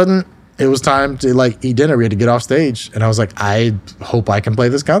all of a sudden, it was time to like eat dinner. We had to get off stage. And I was like, I hope I can play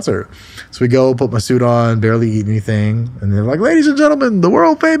this concert. So we go, put my suit on, barely eat anything. And they're like, ladies and gentlemen, the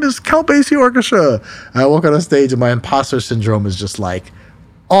world famous Count Basie Orchestra. And I walk on a stage and my imposter syndrome is just like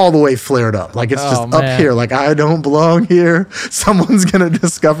all the way flared up. Like it's just up here. Like I don't belong here. Someone's going to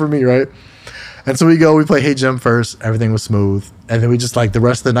discover me, right? And so we go, we play Hey Jim first. Everything was smooth. And then we just like the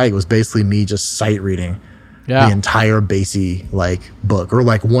rest of the night was basically me just sight reading. Yeah. The entire Basie like book, or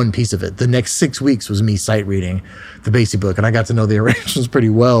like one piece of it. The next 6 weeks was me sight reading the Basie book, and I got to know the arrangements pretty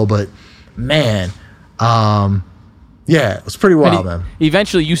well. But man, it was pretty wild, man.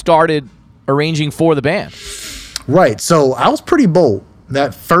 Eventually, you started arranging for the band, right? So I was pretty bold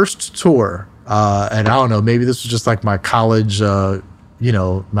that first tour, and I don't know, maybe this was just like my college, my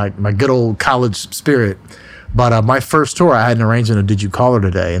good old college spirit. But my first tour, I had an arrangement of "Did You Call Her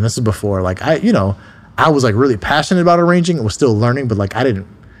Today," and this is before like I was like really passionate about arranging. I was still learning, but like I didn't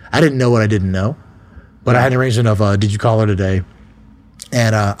know what I didn't know. But I had an arrangement of "Did You Call Her Today,"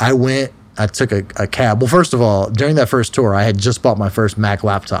 and I took a cab. Well, first of all, during that first tour, I had just bought my first Mac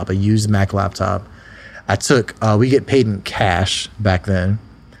laptop, a used Mac laptop. We get paid in cash back then.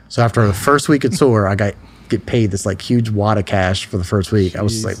 So after the first week of tour, I get paid this like huge wad of cash for the first week. I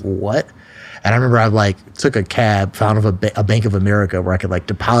was just like, what? And I remember I like took a cab, found a Bank of America where I could like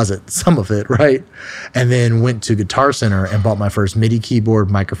deposit some of it, right? And then went to Guitar Center and bought my first MIDI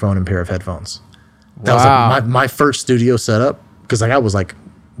keyboard, microphone, and pair of headphones. That was like my first studio setup, because like I was like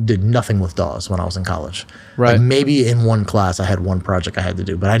did nothing with DAWs when I was in college. Right. Like maybe in one class I had one project I had to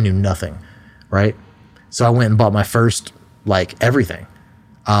do, but I knew nothing, right? So I went and bought my first like everything.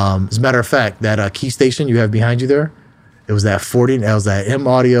 As a matter of fact, that key station you have behind you there, it was that M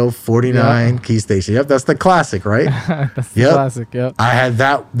Audio 49 key station. Yep, that's the classic, right? That's the classic, yep. I had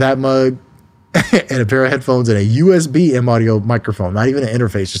that mug and a pair of headphones and a USB M Audio microphone, not even an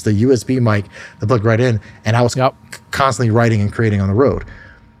interface, just a USB mic that plugged right in. And I was constantly writing and creating on the road.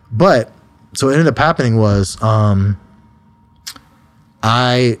 But so what ended up happening was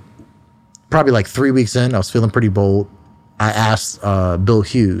I probably like 3 weeks in, I was feeling pretty bold. I asked Bill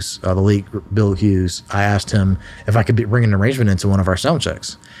Hughes, the late Bill Hughes, I asked him if I could bring an arrangement into one of our sound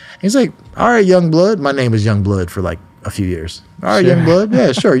checks. He's like, all right, Young Blood. My name is Young Blood for like a few years. All right, Young Blood.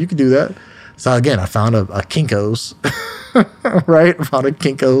 Yeah, sure, you can do that. So again, I found a Kinko's, right? I found a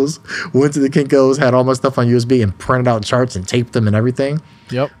Kinko's, went to the Kinko's, had all my stuff on USB and printed out charts and taped them and everything.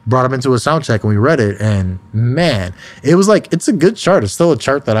 Yep. Brought them into a sound check and we read it. And man, it was like, it's a good chart. It's still a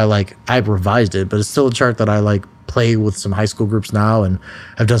chart that I revised it, but it's still a chart that I like play with some high school groups now and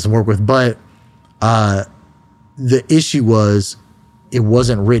have done some work with. But the issue was it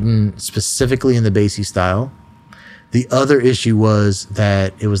wasn't written specifically in the Basie style. The other issue was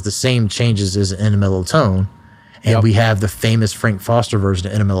that it was the same changes as in a mellow tone. And we have the famous Frank Foster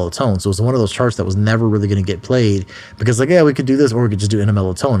version in a mellow tone. So it was one of those charts that was never really going to get played because like, yeah, we could do this or we could just do in a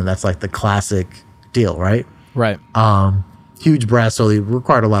mellow tone. And that's like the classic deal, right? Right. Huge brass solo,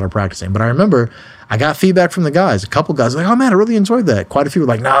 required a lot of practicing. But I remember I got feedback from the guys. A couple guys were like, oh man, I really enjoyed that. Quite a few were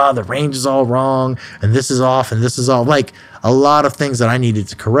like, nah, the range is all wrong and this is off and this is all, like a lot of things that I needed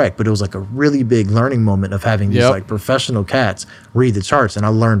to correct. But it was like a really big learning moment of having these like professional cats read the charts, and I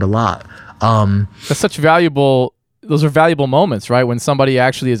learned a lot. That's such those are valuable moments, right? When somebody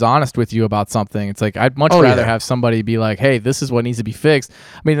actually is honest with you about something. It's like, I'd much rather have somebody be like, hey, this is what needs to be fixed.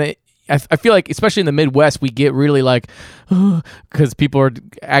 I mean, I feel like, especially in the Midwest, we get really like, because people are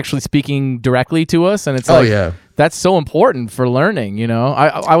actually speaking directly to us, and it's that's so important for learning. You know,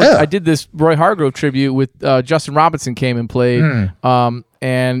 I did this Roy Hargrove tribute with Justin Robinson came and played,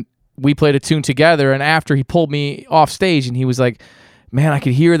 and we played a tune together. And after he pulled me off stage, and he was like, "Man, I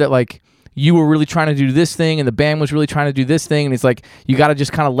could hear that like." You were really trying to do this thing and the band was really trying to do this thing. And it's like, you got to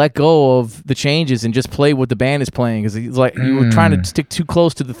just kind of let go of the changes and just play what the band is playing. Because it's like you were trying to stick too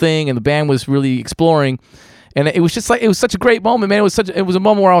close to the thing and the band was really exploring. And it was just like, it was such a great moment, man. It was a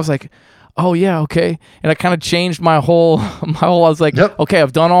moment where I was like, oh yeah, okay. And I kind of changed my whole, I was like, okay,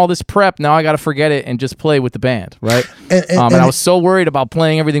 I've done all this prep. Now I got to forget it and just play with the band. Right. And I was so worried about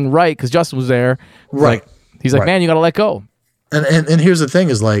playing everything right because Justin was there. Right. He's like, man, you got to let go. And here's the thing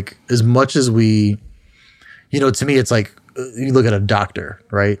is like, as much as we, you know, to me, it's like, you look at a doctor,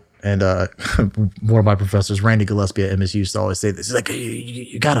 right? And one of my professors, Randy Gillespie at MSU, used to always say this. He's like,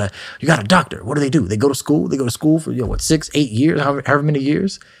 you got a doctor. What do? They go to school. They go to school for, 6, 8 years, however many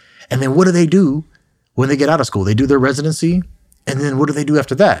years. And then what do they do when they get out of school? They do their residency. And then what do they do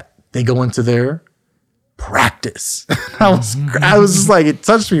after that? They go into their practice. I was just like, it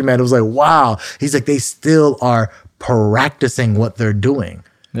touched me, man. It was like, wow. He's like, they still are practicing what they're doing.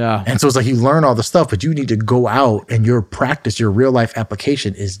 Yeah. And so it's like you learn all the stuff, but you need to go out and your practice, your real life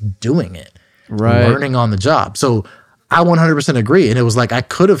application is doing it. Right. Learning on the job. So I 100% agree. And it was like I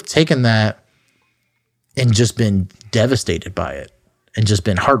could have taken that and just been devastated by it and just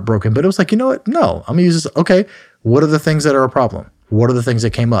been heartbroken. But it was like, you know what? No, I'm going to use this. Okay. What are the things that are a problem? What are the things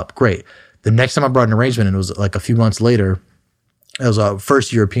that came up? Great. The next time I brought an arrangement, and it was like a few months later, it was a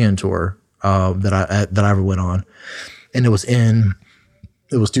first European tour that I ever went on. And it was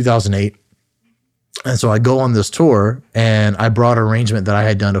 2008. And so I go on this tour and I brought an arrangement that I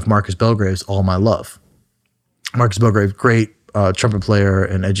had done of Marcus Belgrave's All My Love. Marcus Belgrave, great trumpet player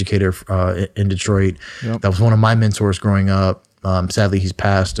and educator in Detroit. Yep. That was one of my mentors growing up. Sadly, he's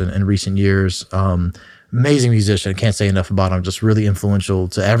passed in recent years. Amazing musician. I can't say enough about him. Just really influential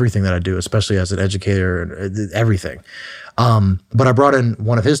to everything that I do, especially as an educator and everything. But I brought in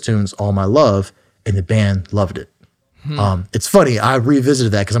one of his tunes, All My Love, and the band loved it. It's funny. I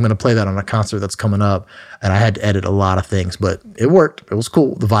revisited that because I'm going to play that on a concert that's coming up, and I had to edit a lot of things, but it worked. It was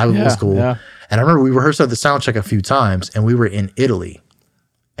cool. The vibe was cool. Yeah. And I remember we rehearsed at the sound check a few times, and we were in Italy.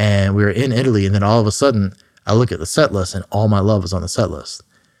 And then all of a sudden, I look at the set list, and All My Love is on the set list.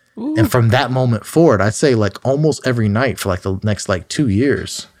 Ooh. And from that moment forward, I'd say like almost every night for like the next like 2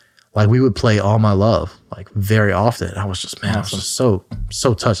 years, like we would play All My Love like very often. I was just, man, awesome. I was just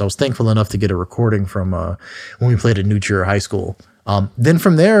so touched. I was thankful enough to get a recording from when we played at New Trier High School. Then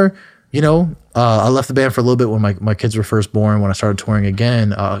from there, I left the band for a little bit when my kids were first born. When I started touring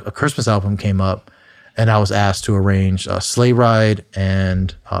again, a Christmas album came up, and I was asked to arrange Sleigh Ride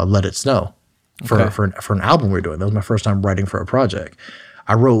and Let It Snow for an album we were doing. That was my first time writing for a project.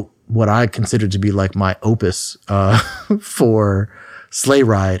 I wrote what I considered to be like my opus for Sleigh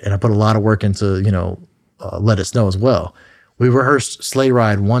Ride, and I put a lot of work into, Let It Snow as well. We rehearsed Sleigh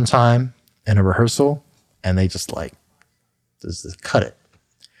Ride one time in a rehearsal, and they just cut it.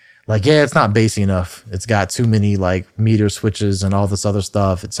 Like, yeah, it's not bassy enough. It's got too many like meter switches and all this other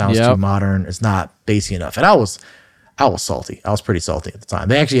stuff. It sounds too modern. It's not bassy enough. And I was salty. I was pretty salty at the time.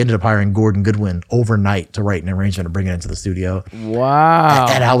 They actually ended up hiring Gordon Goodwin overnight to write an arrangement and bring it into the studio. Wow.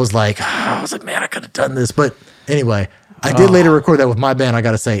 And I was like, man, I could have done this. But anyway, I did later record that with my band. I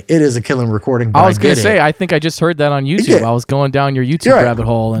got to say, it is a killing recording. But I was going to say, I think I just heard that on YouTube. Yeah. I was going down your YouTube rabbit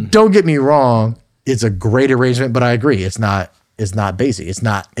hole. And don't get me wrong, it's a great arrangement, but I agree, it's not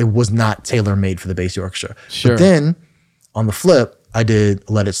Basie. It was not tailor made for the Basie Orchestra. Sure. But then on the flip, I did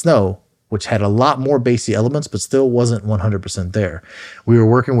Let It Snow, which had a lot more Basie elements, but still wasn't 100% there. We were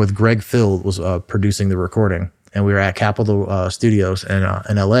working with Greg Field, was producing the recording, and we were at Capitol Studios in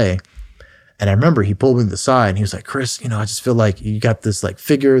LA. And I remember he pulled me to the side and he was like, Kris, I just feel like you got this like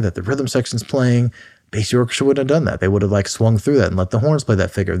figure that the rhythm section's playing. Basie Orchestra wouldn't have done that. They would have like swung through that and let the horns play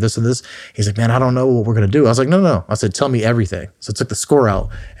that figure, this and this. He's like, man, I don't know what we're going to do. I was like, no. I said, tell me everything. So I took the score out,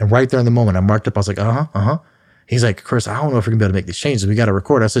 and right there in the moment, I marked up. I was like, He's like, Kris, I don't know if we're going to be able to make these changes. We got to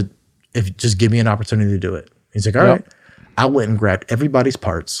record. I said, if just give me an opportunity to do it. He's like, all right. I went and grabbed everybody's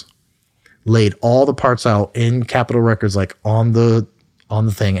parts, laid all the parts out in Capitol Records, like on the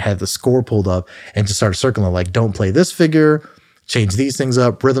thing, had the score pulled up, and just started circling, like, don't play this figure, change these things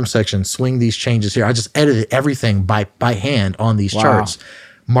up, rhythm section, swing these changes here. I just edited everything by hand on these charts,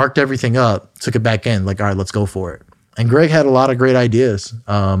 marked everything up, took it back in, like, all right, let's go for it. And Greg had a lot of great ideas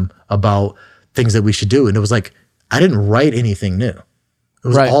about things that we should do. And it was like, I didn't write anything new. It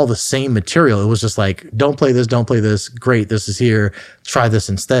was all the same material. It was just like, don't play this. Great, this is here. Try this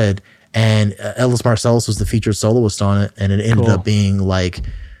instead. And Ellis Marsalis was the featured soloist on it. And it ended up being like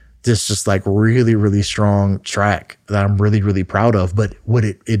this just like really, really strong track that I'm really, really proud of. But what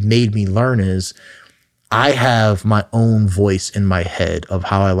it made me learn is I have my own voice in my head of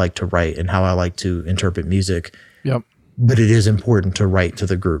how I like to write and how I like to interpret music. Yep. But it is important to write to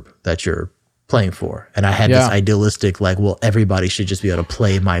the group that you're playing for. And I had this idealistic, like, well, everybody should just be able to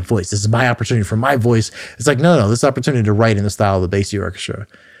play my voice. This is my opportunity for my voice. It's like, no, this opportunity to write in the style of the Basie Orchestra.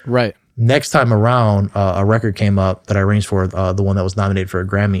 Right. Next time around, a record came up that I arranged for, the one that was nominated for a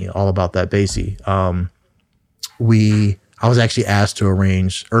Grammy, all about that Basie. I was actually asked to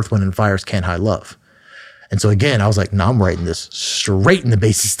arrange Earth, Wind & Fire's Can't Hide Love. And so again, I was like, no, I'm writing this straight in the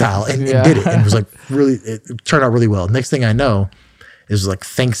Basie style, and did it. And it was like it turned out really well. Next thing I know, it was like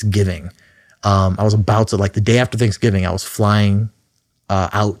Thanksgiving. I was about to, like the day after Thanksgiving, I was flying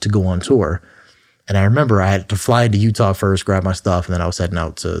out to go on tour. And I remember I had to fly into Utah first, grab my stuff, and then I was heading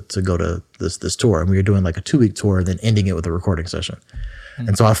out to go to this tour. And we were doing like a 2-week tour and then ending it with a recording session. Mm-hmm.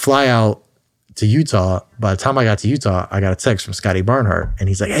 And so I fly out to Utah. By the time I got to Utah, I got a text from Scotty Barnhart. And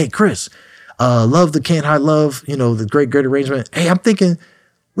he's like, hey, Kris, love the Can't Hide Love, the great arrangement. Hey, I'm thinking,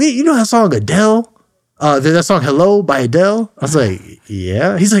 you know that song Adele? That song Hello by Adele? I was like,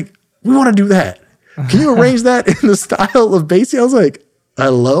 yeah. He's like, we want to do that. Can you arrange that in the style of Basie? I was like,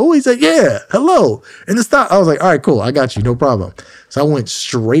 hello? He's like, yeah, hello. In the style. I was like, all right, cool. I got you. No problem. So I went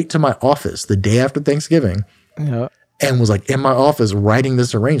straight to my office the day after Thanksgiving and was like in my office writing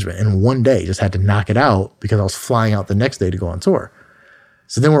this arrangement. And one day just had to knock it out because I was flying out the next day to go on tour.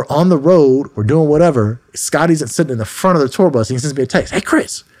 So then we're on the road. We're doing whatever. Scotty's sitting in the front of the tour bus. And he sends me a text. Hey,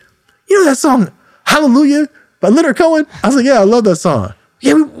 Kris, you know that song Hallelujah by Leonard Cohen? I was like, yeah, I love that song.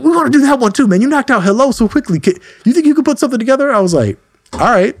 Yeah, we want to do that one too, man. You knocked out Hello so quickly. You think you could put something together? I was like, all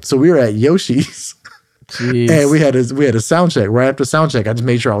right. So we were at Yoshi's. Jeez. And we had a sound check. Right after sound check, I just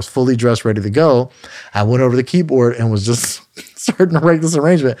made sure I was fully dressed, ready to go. I went over the keyboard and was just starting to write this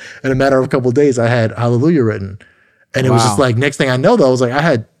arrangement. In a matter of a couple of days, I had Hallelujah written. And it was just like, next thing I know, though, I was like, I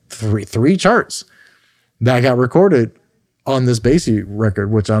had three charts that got recorded on this Basie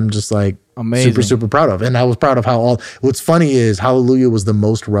record, which I'm just like super, super proud of. And I was proud of what's funny is Hallelujah was the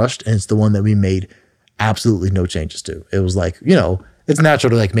most rushed, and it's the one that we made absolutely no changes to. It was like, it's natural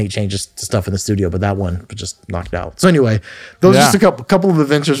to like make changes to stuff in the studio, but that one just knocked out. So anyway, those are just a couple of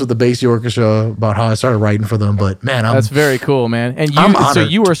adventures with the Basie Orchestra about how I started writing for them. But man, that's very cool, man. And so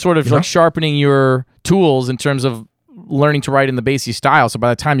you were sort of like sharpening your tools in terms of learning to write in the Basie style. So by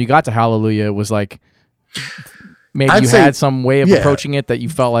the time you got to Hallelujah, it was like maybe you had some way of approaching it that you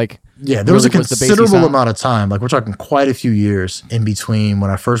felt like. Yeah, there was a considerable amount of time. Like we're talking quite a few years in between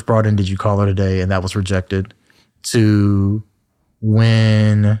when I first brought in Did You Call Her Today and that was rejected to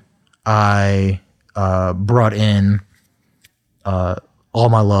when I brought in All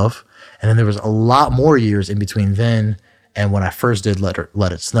My Love. And then there was a lot more years in between then and when I first did Let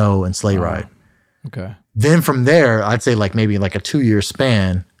It Snow and Sleigh Ride. Okay. Then from there, I'd say like maybe like a 2-year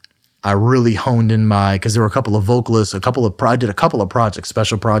span, I really honed in because there were a couple of vocalists, I did a couple of projects,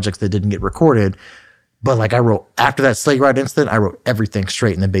 special projects that didn't get recorded. But like I wrote, after that Sleigh Ride incident, I wrote everything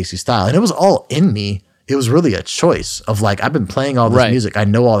straight in the Basie style. And it was all in me. It was really a choice of like, I've been playing all this music. I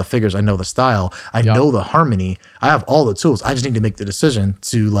know all the figures. I know the style. I know the harmony. I have all the tools. I just need to make the decision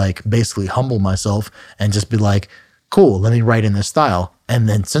to like basically humble myself and just be like, cool, let me write in this style. And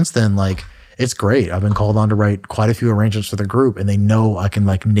then since then, like, it's great. I've been called on to write quite a few arrangements for the group, and they know I can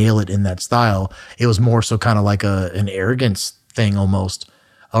like nail it in that style. It was more so kind of like an arrogance thing almost,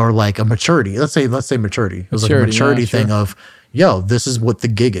 or like a maturity. Let's say maturity. It was like a maturity thing of, yo, this is what the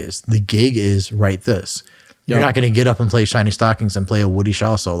gig is. The gig is write this. You're not going to get up and play Shiny Stockings and play a Woody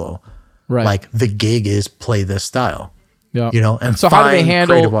Shaw solo. Right. Like the gig is play this style. Yeah. You know, and so how do they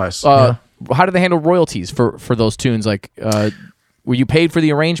handle how do they handle royalties for those tunes? Like were you paid for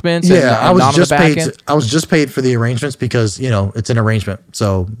the arrangements? Yeah, I was just paid. I was just paid for the arrangements because, you know, it's an arrangement.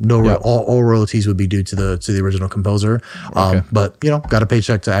 So all royalties would be due to the original composer. But, you know, got a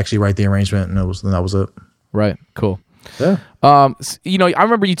paycheck to actually write the arrangement, and that was it. Right. Cool. Yeah. You know, I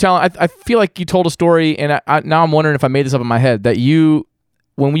remember you telling. I feel like you told a story, and now I'm wondering if I made this up in my head, that you,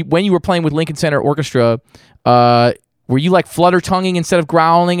 when you were playing with Lincoln Center Orchestra, were you like flutter tonguing instead of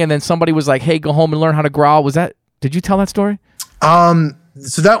growling, and then somebody was like, "Hey, go home and learn how to growl"? Did you tell that story?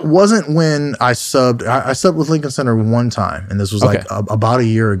 So that wasn't when I subbed. I subbed with Lincoln Center one time, and this was like about a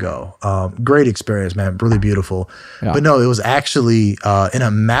year ago. Great experience, man. Really beautiful. Yeah. But no, it was actually in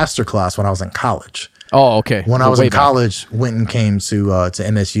a master class when I was in college. Oh, okay. When I was in college, went and came to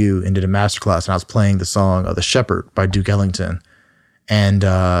MSU and did a master class, and I was playing the song "The Shepherd" by Duke Ellington, and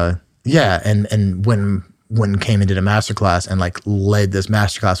and when came and did a master class and like led this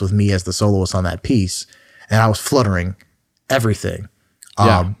master class with me as the soloist on that piece, and I was fluttering everything.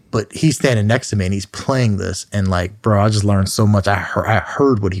 But he's standing next to me and he's playing this, and like, bro, I just learned so much. I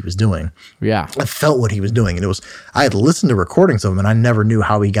heard what he was doing. Yeah. I felt what he was doing. And I had listened to recordings of him, and I never knew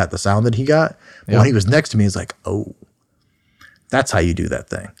how he got the sound that he got. But when he was next to me, it's like, oh, that's how you do that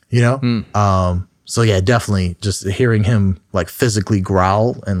thing, you know? So yeah, definitely just hearing him like physically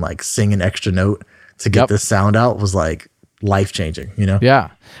growl and like sing an extra note to get this sound out was like life-changing, you know?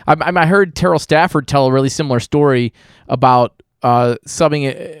 Yeah. I heard Terrell Stafford tell a really similar story about subbing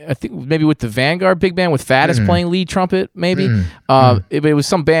it, I think maybe with the Vanguard Big Band with Faddis playing lead trumpet, maybe. It was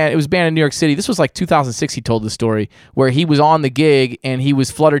some band. It was a band in New York City. This was like 2006. He told the story where he was on the gig and he was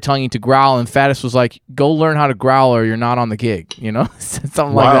flutter tonguing to growl, and Faddis was like, "Go learn how to growl, or you're not on the gig." You know,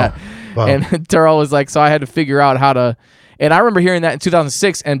 something like that. Wow. And Terrell was like, so I had to figure out how to. And I remember hearing that in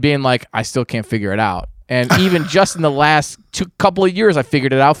 2006 and being like, I still can't figure it out. And even just in the last couple of years, I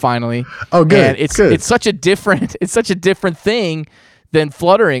figured it out finally. Oh, good. And it's such a different thing than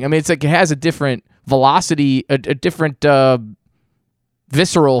fluttering. I mean, it's like it has a different velocity, a different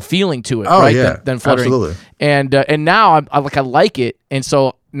visceral feeling to it, right? Yeah, than fluttering. Absolutely. And now I like it, and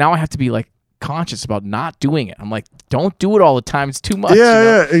so now I have to be like conscious about not doing it. I'm like, don't do it all the time. It's too much.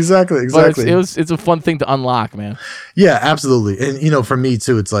 Yeah, exactly. But it's a fun thing to unlock, man. Yeah, absolutely. And you know, for me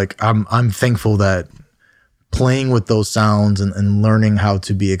too, it's like I'm thankful that playing with those sounds and learning how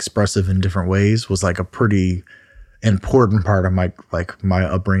to be expressive in different ways was like a pretty important part of my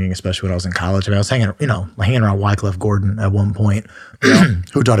upbringing, especially when I was in college. I mean, I was hanging around Wycliffe Gordon at one point,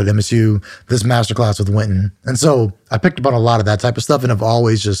 who taught at MSU, this masterclass with Winton. And so I picked up on a lot of that type of stuff, and I've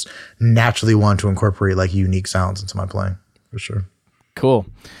always just naturally wanted to incorporate like unique sounds into my playing, for sure. Cool.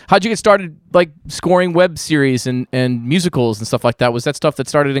 How'd you get started like scoring web series and musicals and stuff like that? Was that stuff that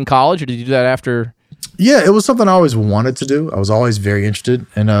started in college, or did you do that after? Yeah, it was something I always wanted to do. I was always very interested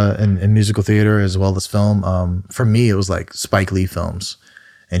in musical theater as well as film. For me, it was like Spike Lee films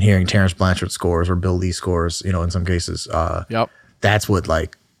and hearing Terrence Blanchard scores or Bill Lee scores, you know, in some cases. That's what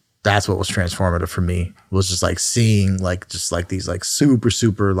was transformative for me, was just like seeing like just like these like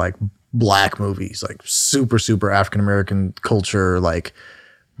super like black movies, like super African-American culture, like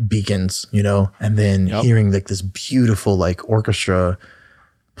beacons, you know, and then hearing like this beautiful like orchestra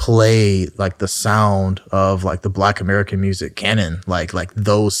play like the sound of like the Black American music canon, like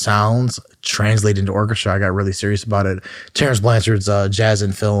those sounds translate into orchestra. I got really serious about it. Terrence Blanchard's Jazz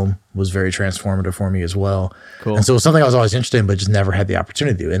in Film was very transformative for me as well. Cool. And so it was something I was always interested in, but just never had the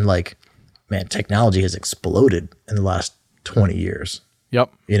opportunity to. And like, man, technology has exploded in the last 20 years.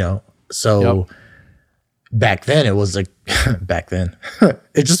 Yep. You know, so back then it was like,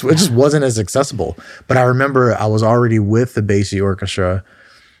 it just wasn't as accessible. But I remember I was already with the Basie Orchestra,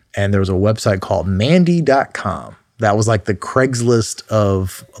 and there was a website called Mandy.com that was like the Craigslist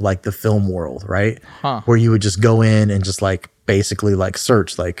of like the film world, right? Where you would just go in and just like basically like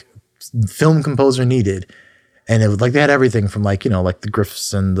search like film composer needed. And it was like they had everything from like, you know, like the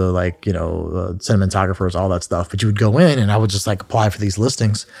Griffiths and the like, you know, cinematographers, all that stuff. But you would go in and I would just like apply for these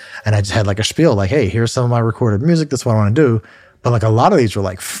listings. And I just had like a spiel like, hey, here's some of my recorded music. That's what I want to do. But like a lot of these were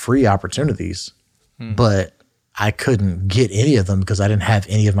like free opportunities. But I couldn't get any of them because I didn't have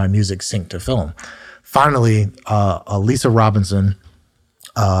any of my music synced to film. Finally, Lisa Robinson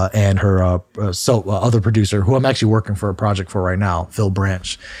and her other producer, who I'm actually working for a project for right now, Phil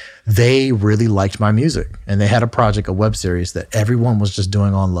Branch. They really liked my music, and they had a project, a web series that everyone was just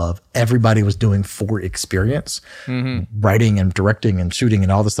doing on love. Everybody was doing for experience, writing and directing and shooting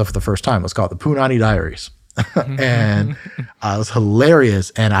and all this stuff for the first time. It was called the Punani Diaries. And it was hilarious.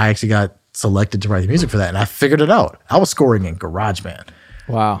 And I actually got selected to write the music for that. And I figured it out. I was scoring in GarageBand.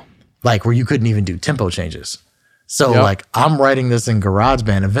 Wow. Like where you couldn't even do tempo changes. So like I'm writing this in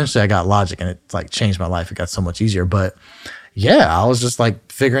GarageBand. Eventually I got Logic and it like changed my life. It got so much easier. But yeah, I was just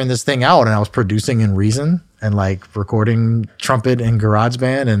like figuring this thing out, and I was producing in Reason and like recording trumpet in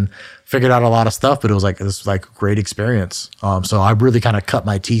GarageBand and figured out a lot of stuff. But it was like this was like a great experience. So I really kind of cut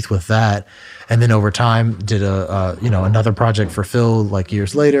my teeth with that, and then over time did another project for Phil like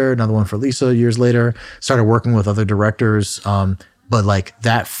years later, another one for Lisa years later. Started working with other directors, but like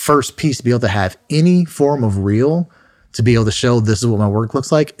that first piece to be able to have any form of reel to be able to show this is what my work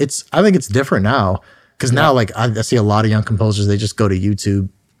looks like. I think it's different now. Because now, like, I see a lot of young composers, they just go to YouTube,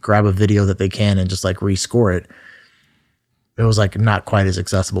 grab a video that they can, and just, like, rescore it. It was, like, not quite as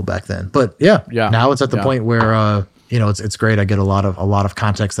accessible back then. But, yeah. Now it's at the point where, it's great. I get a lot of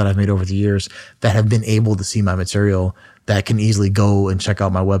contacts that I've made over the years that have been able to see my material that can easily go and check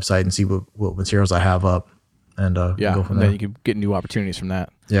out my website and see what materials I have up and go from there. Then you can get new opportunities from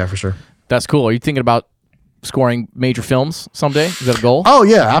that. Yeah, for sure. That's cool. Are you thinking about scoring major films someday? Is that a goal? Oh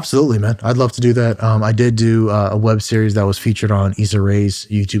yeah, absolutely, man. I'd love to do that. I did do a web series that was featured on Issa Rae's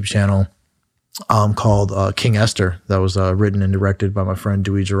YouTube channel called King Esther. That was written and directed by my friend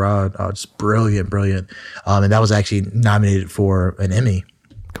Dewey Gerard. Just brilliant. And that was actually nominated for an Emmy.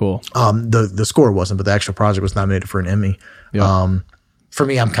 Cool. The score wasn't, but the actual project was nominated for an Emmy. Yeah. For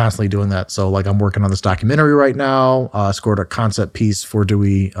me, I'm constantly doing that. So like I'm working on this documentary right now. Scored a concept piece for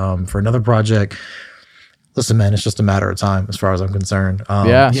Dewey for another project. Listen, man, it's just a matter of time as far as I'm concerned.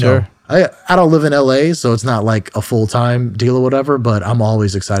 Sure. I don't live in LA, so it's not like a full-time deal or whatever, but I'm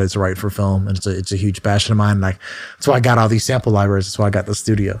always excited to write for film. And it's a huge passion of mine. Like, that's why I got all these sample libraries. That's why I got the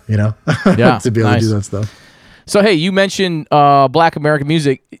studio, to be able to do that stuff. So, hey, you mentioned Black American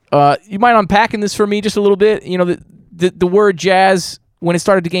music. You mind unpacking this for me just a little bit? You know, the word jazz, when it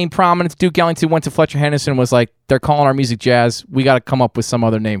started to gain prominence, Duke Ellington went to Fletcher Henderson and was like, they're calling our music jazz. We got to come up with some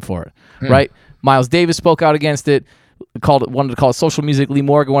other name for it, right? Miles Davis spoke out against it, wanted to call it social music. Lee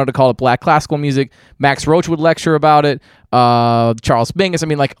Morgan wanted to call it black classical music. Max Roach would lecture about it. Charles Mingus. I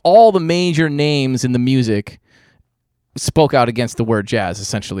mean, like all the major names in the music spoke out against the word jazz,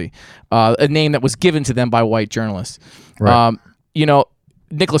 essentially. A name that was given to them by white journalists. Right.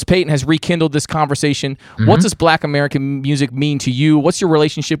 Nicholas Payton has rekindled this conversation. What does Black American music mean to you? What's your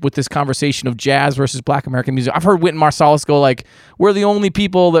relationship with this conversation of jazz versus Black American music? I've heard Wynton Marsalis go like, we're the only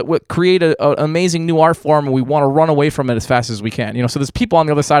people that create an amazing new art form and we want to run away from it as fast as we can. So there's people on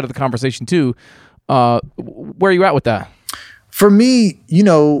the other side of the conversation too. Where are you at with that? For me,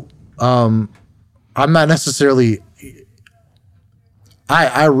 I'm not necessarily,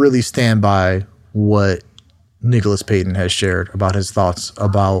 I really stand by what Nicholas Payton has shared about his thoughts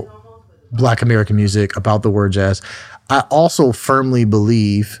about Black American music, about the word jazz. I also firmly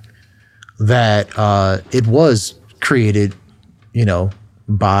believe that it was created,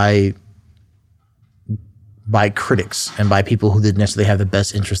 by critics and by people who didn't necessarily have the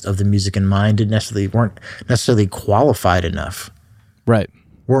best interest of the music in mind, weren't necessarily qualified enough. Right.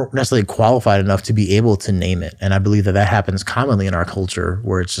 Weren't necessarily qualified enough to be able to name it. And I believe that happens commonly in our culture,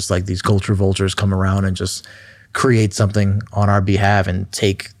 where it's just like these culture vultures come around and just create something on our behalf and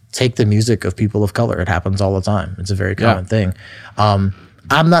take the music of people of color. It happens all the time. It's a very common thing. I'm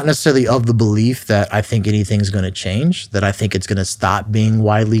not necessarily of the belief that I think anything's going to change, that I think it's going to stop being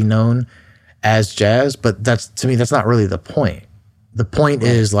widely known as jazz, but to me, that's not really the point. The point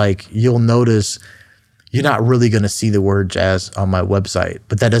is, like, you'll notice you're not really going to see the word jazz on my website,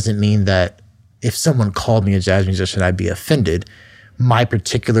 but that doesn't mean that if someone called me a jazz musician, I'd be offended. My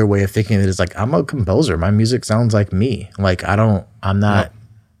particular way of thinking of it is like, I'm a composer. My music sounds like me. Like, I'm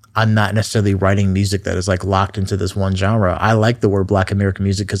not necessarily writing music that is like locked into this one genre. I like the word Black American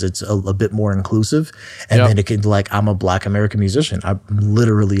music because it's a bit more inclusive. And then it could I'm a Black American musician. I'm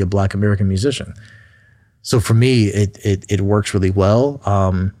literally a Black American musician. So for me, it works really well.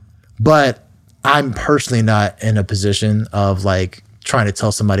 But I'm personally not in a position of like trying to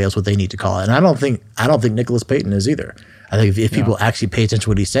tell somebody else what they need to call it. And I don't think Nicholas Payton is either. I think if people actually pay attention to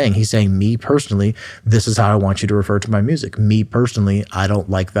what he's saying, me personally, this is how I want you to refer to my music. Me personally, I don't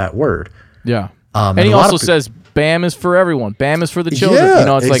like that word. Yeah. And he also says BAM is for everyone. BAM is for the children.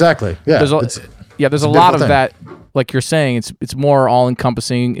 Yeah, it's exactly. There's a lot of that. Like you're saying, it's more all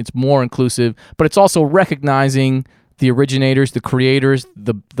encompassing. It's more inclusive, but it's also recognizing the originators, the creators,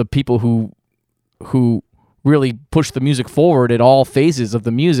 the people who really push the music forward at all phases of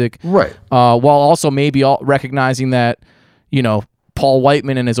the music, Right. While also maybe recognizing that, Paul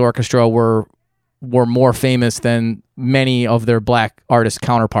Whiteman and his orchestra were more famous than many of their black artist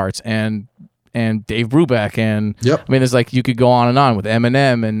counterparts, and Dave Brubeck, and Yep. I mean, there's like, you could go on and on with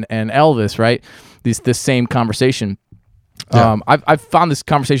Eminem and Elvis, right? This same conversation. Yeah. I've found this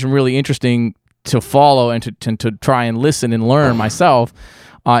conversation really interesting to follow and to try and listen and learn myself.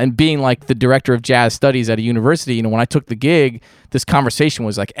 And being like the director of jazz studies at a university, when I took the gig, this conversation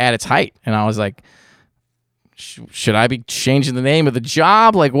was like at its height, and I was like, should I be changing the name of the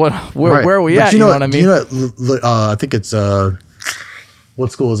job? Like, what? Where are we But at? You know what I mean? I think it's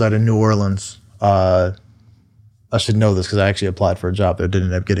what school is that in New Orleans? I should know this because I actually applied for a job there, didn't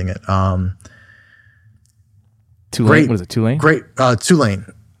end up getting it. Tulane. What is it? Tulane. Great,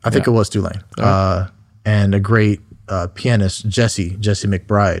 Tulane. I think it was Tulane. And a great pianist, Jesse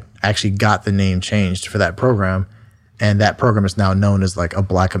McBride, actually got the name changed for that program, and that program is now known as like a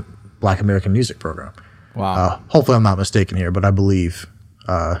Black American music program. Wow. Hopefully, I'm not mistaken here, but I believe.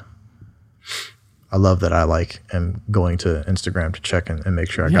 I love that I am going to Instagram to check and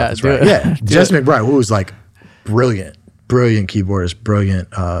make sure I got this right. Yeah, Jesse McBride, who was like brilliant keyboardist, brilliant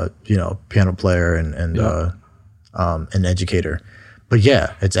piano player and an educator. But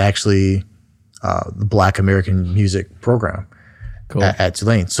yeah, it's actually the Black American music program at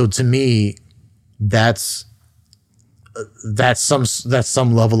Tulane. So to me, that's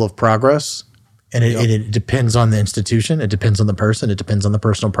some level of progress, and it depends on the institution, it depends on the person, it depends on the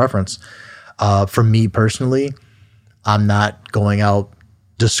personal preference. For me personally, I'm not going out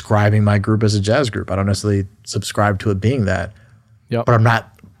describing my group as a jazz group. I don't necessarily subscribe to it being that. Yep. But I'm not.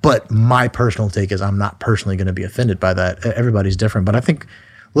 But my personal take is I'm not personally going to be offended by that. Everybody's different. But I think,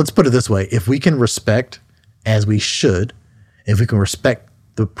 let's put it this way: if we can respect, as we should, if we can respect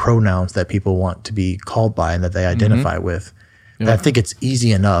the pronouns that people want to be called by and that they identify with, then I think it's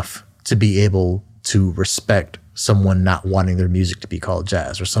easy enough to be able to respect someone not wanting their music to be called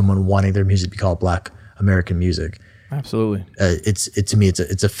jazz or someone wanting their music to be called Black American music. Absolutely. To me,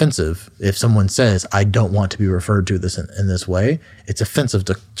 it's offensive if someone says, I don't want to be referred to this in this way. It's offensive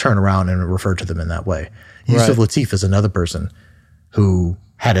to turn around and refer to them in that way. Yusuf Lateef is another person who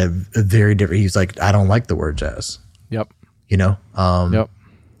had a very different, he's like, I don't like the word jazz. Yep. Yep.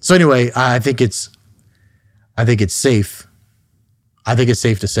 So anyway, I think it's safe. I think it's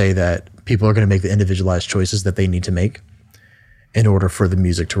safe to say that people are going to make the individualized choices that they need to make in order for the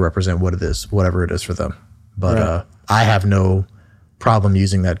music to represent what it is, whatever it is for them. But I have no problem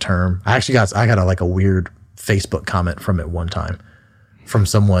using that term. I got a weird Facebook comment from it one time from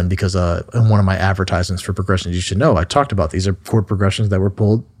someone because in one of my advertisements for Progressions You Should Know, I talked about these are chord progressions that were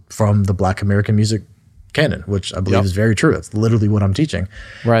pulled from the Black American music canon, which I believe is very true. That's literally what I'm teaching.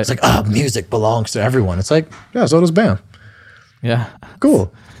 Right. It's like, music belongs to everyone. It's like, yeah, so does BAM. Yeah.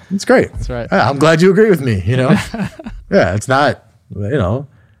 Cool. It's great. That's right. Yeah, I'm glad you agree with me, Yeah, it's not,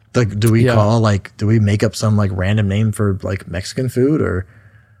 like, do we make up some like random name for like Mexican food or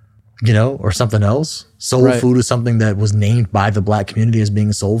something else? Soul food is something that was named by the Black community as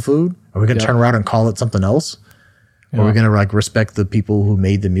being soul food. Are we going to turn around and call it something else? Or are we going to like respect the people who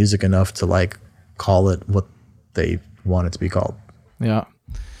made the music enough to like call it what they want it to be called? Yeah.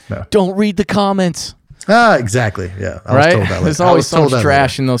 Don't read the comments. Exactly. Yeah. I was told that. There's always so much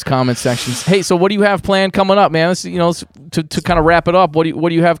trash in those comment sections. Hey, so what do you have planned coming up, man? This, to kind of wrap it up. What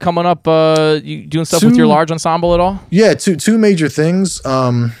do you have coming up? You doing stuff with your large ensemble at all? Yeah, two major things.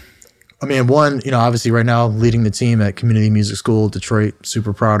 One, obviously right now leading the team at Community Music School, Detroit.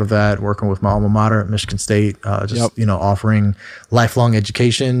 Super proud of that. Working with my alma mater, Michigan State. Offering lifelong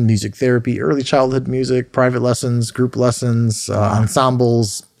education, music therapy, early childhood music, private lessons, group lessons,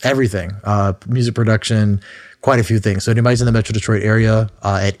 ensembles, everything, music production, quite a few things. So anybody's in the Metro Detroit area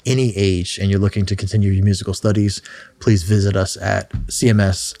at any age and you're looking to continue your musical studies, please visit us at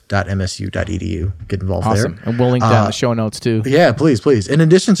cms.msu.edu. Get involved there. And we'll link down the show notes too. Yeah, please. In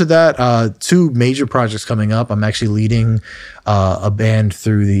addition to that, two major projects coming up. I'm actually leading a band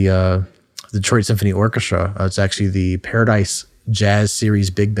through the Detroit Symphony Orchestra. It's actually the Paradise Jazz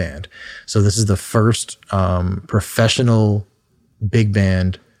Series Big Band. So this is the first professional big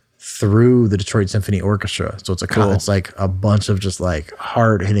band through the Detroit Symphony Orchestra. So it's it's like a bunch of just like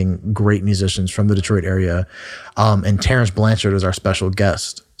hard hitting great musicians from the Detroit area. And Terrence Blanchard is our special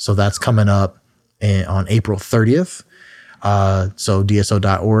guest. So that's coming up on April 30th. So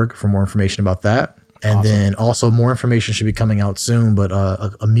DSO.org for more information about that. And then also more information should be coming out soon, but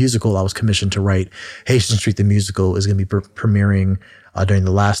a musical I was commissioned to write, Haitian Street the Musical, is going to be premiering during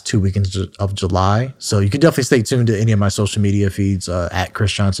the last 2 weekends of July. So you can definitely stay tuned to any of my social media feeds at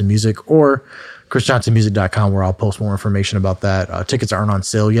Kris Johnson Music or KrisJohnsonMusic.com, where I'll post more information about that. Tickets aren't on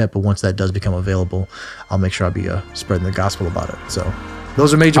sale yet, but once that does become available, I'll make sure I'll be spreading the gospel about it. So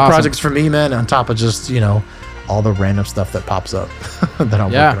those are major projects for me, man, on top of just, all the random stuff that pops up that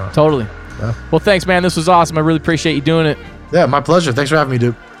I'm working on. Yeah, totally. Yeah. Well, thanks, man. This was awesome. I really appreciate you doing it. Yeah, my pleasure. Thanks for having me,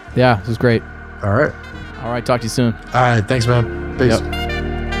 dude. Yeah, this was great. All right. All right, talk to you soon. All right, thanks, man. Peace. Yep.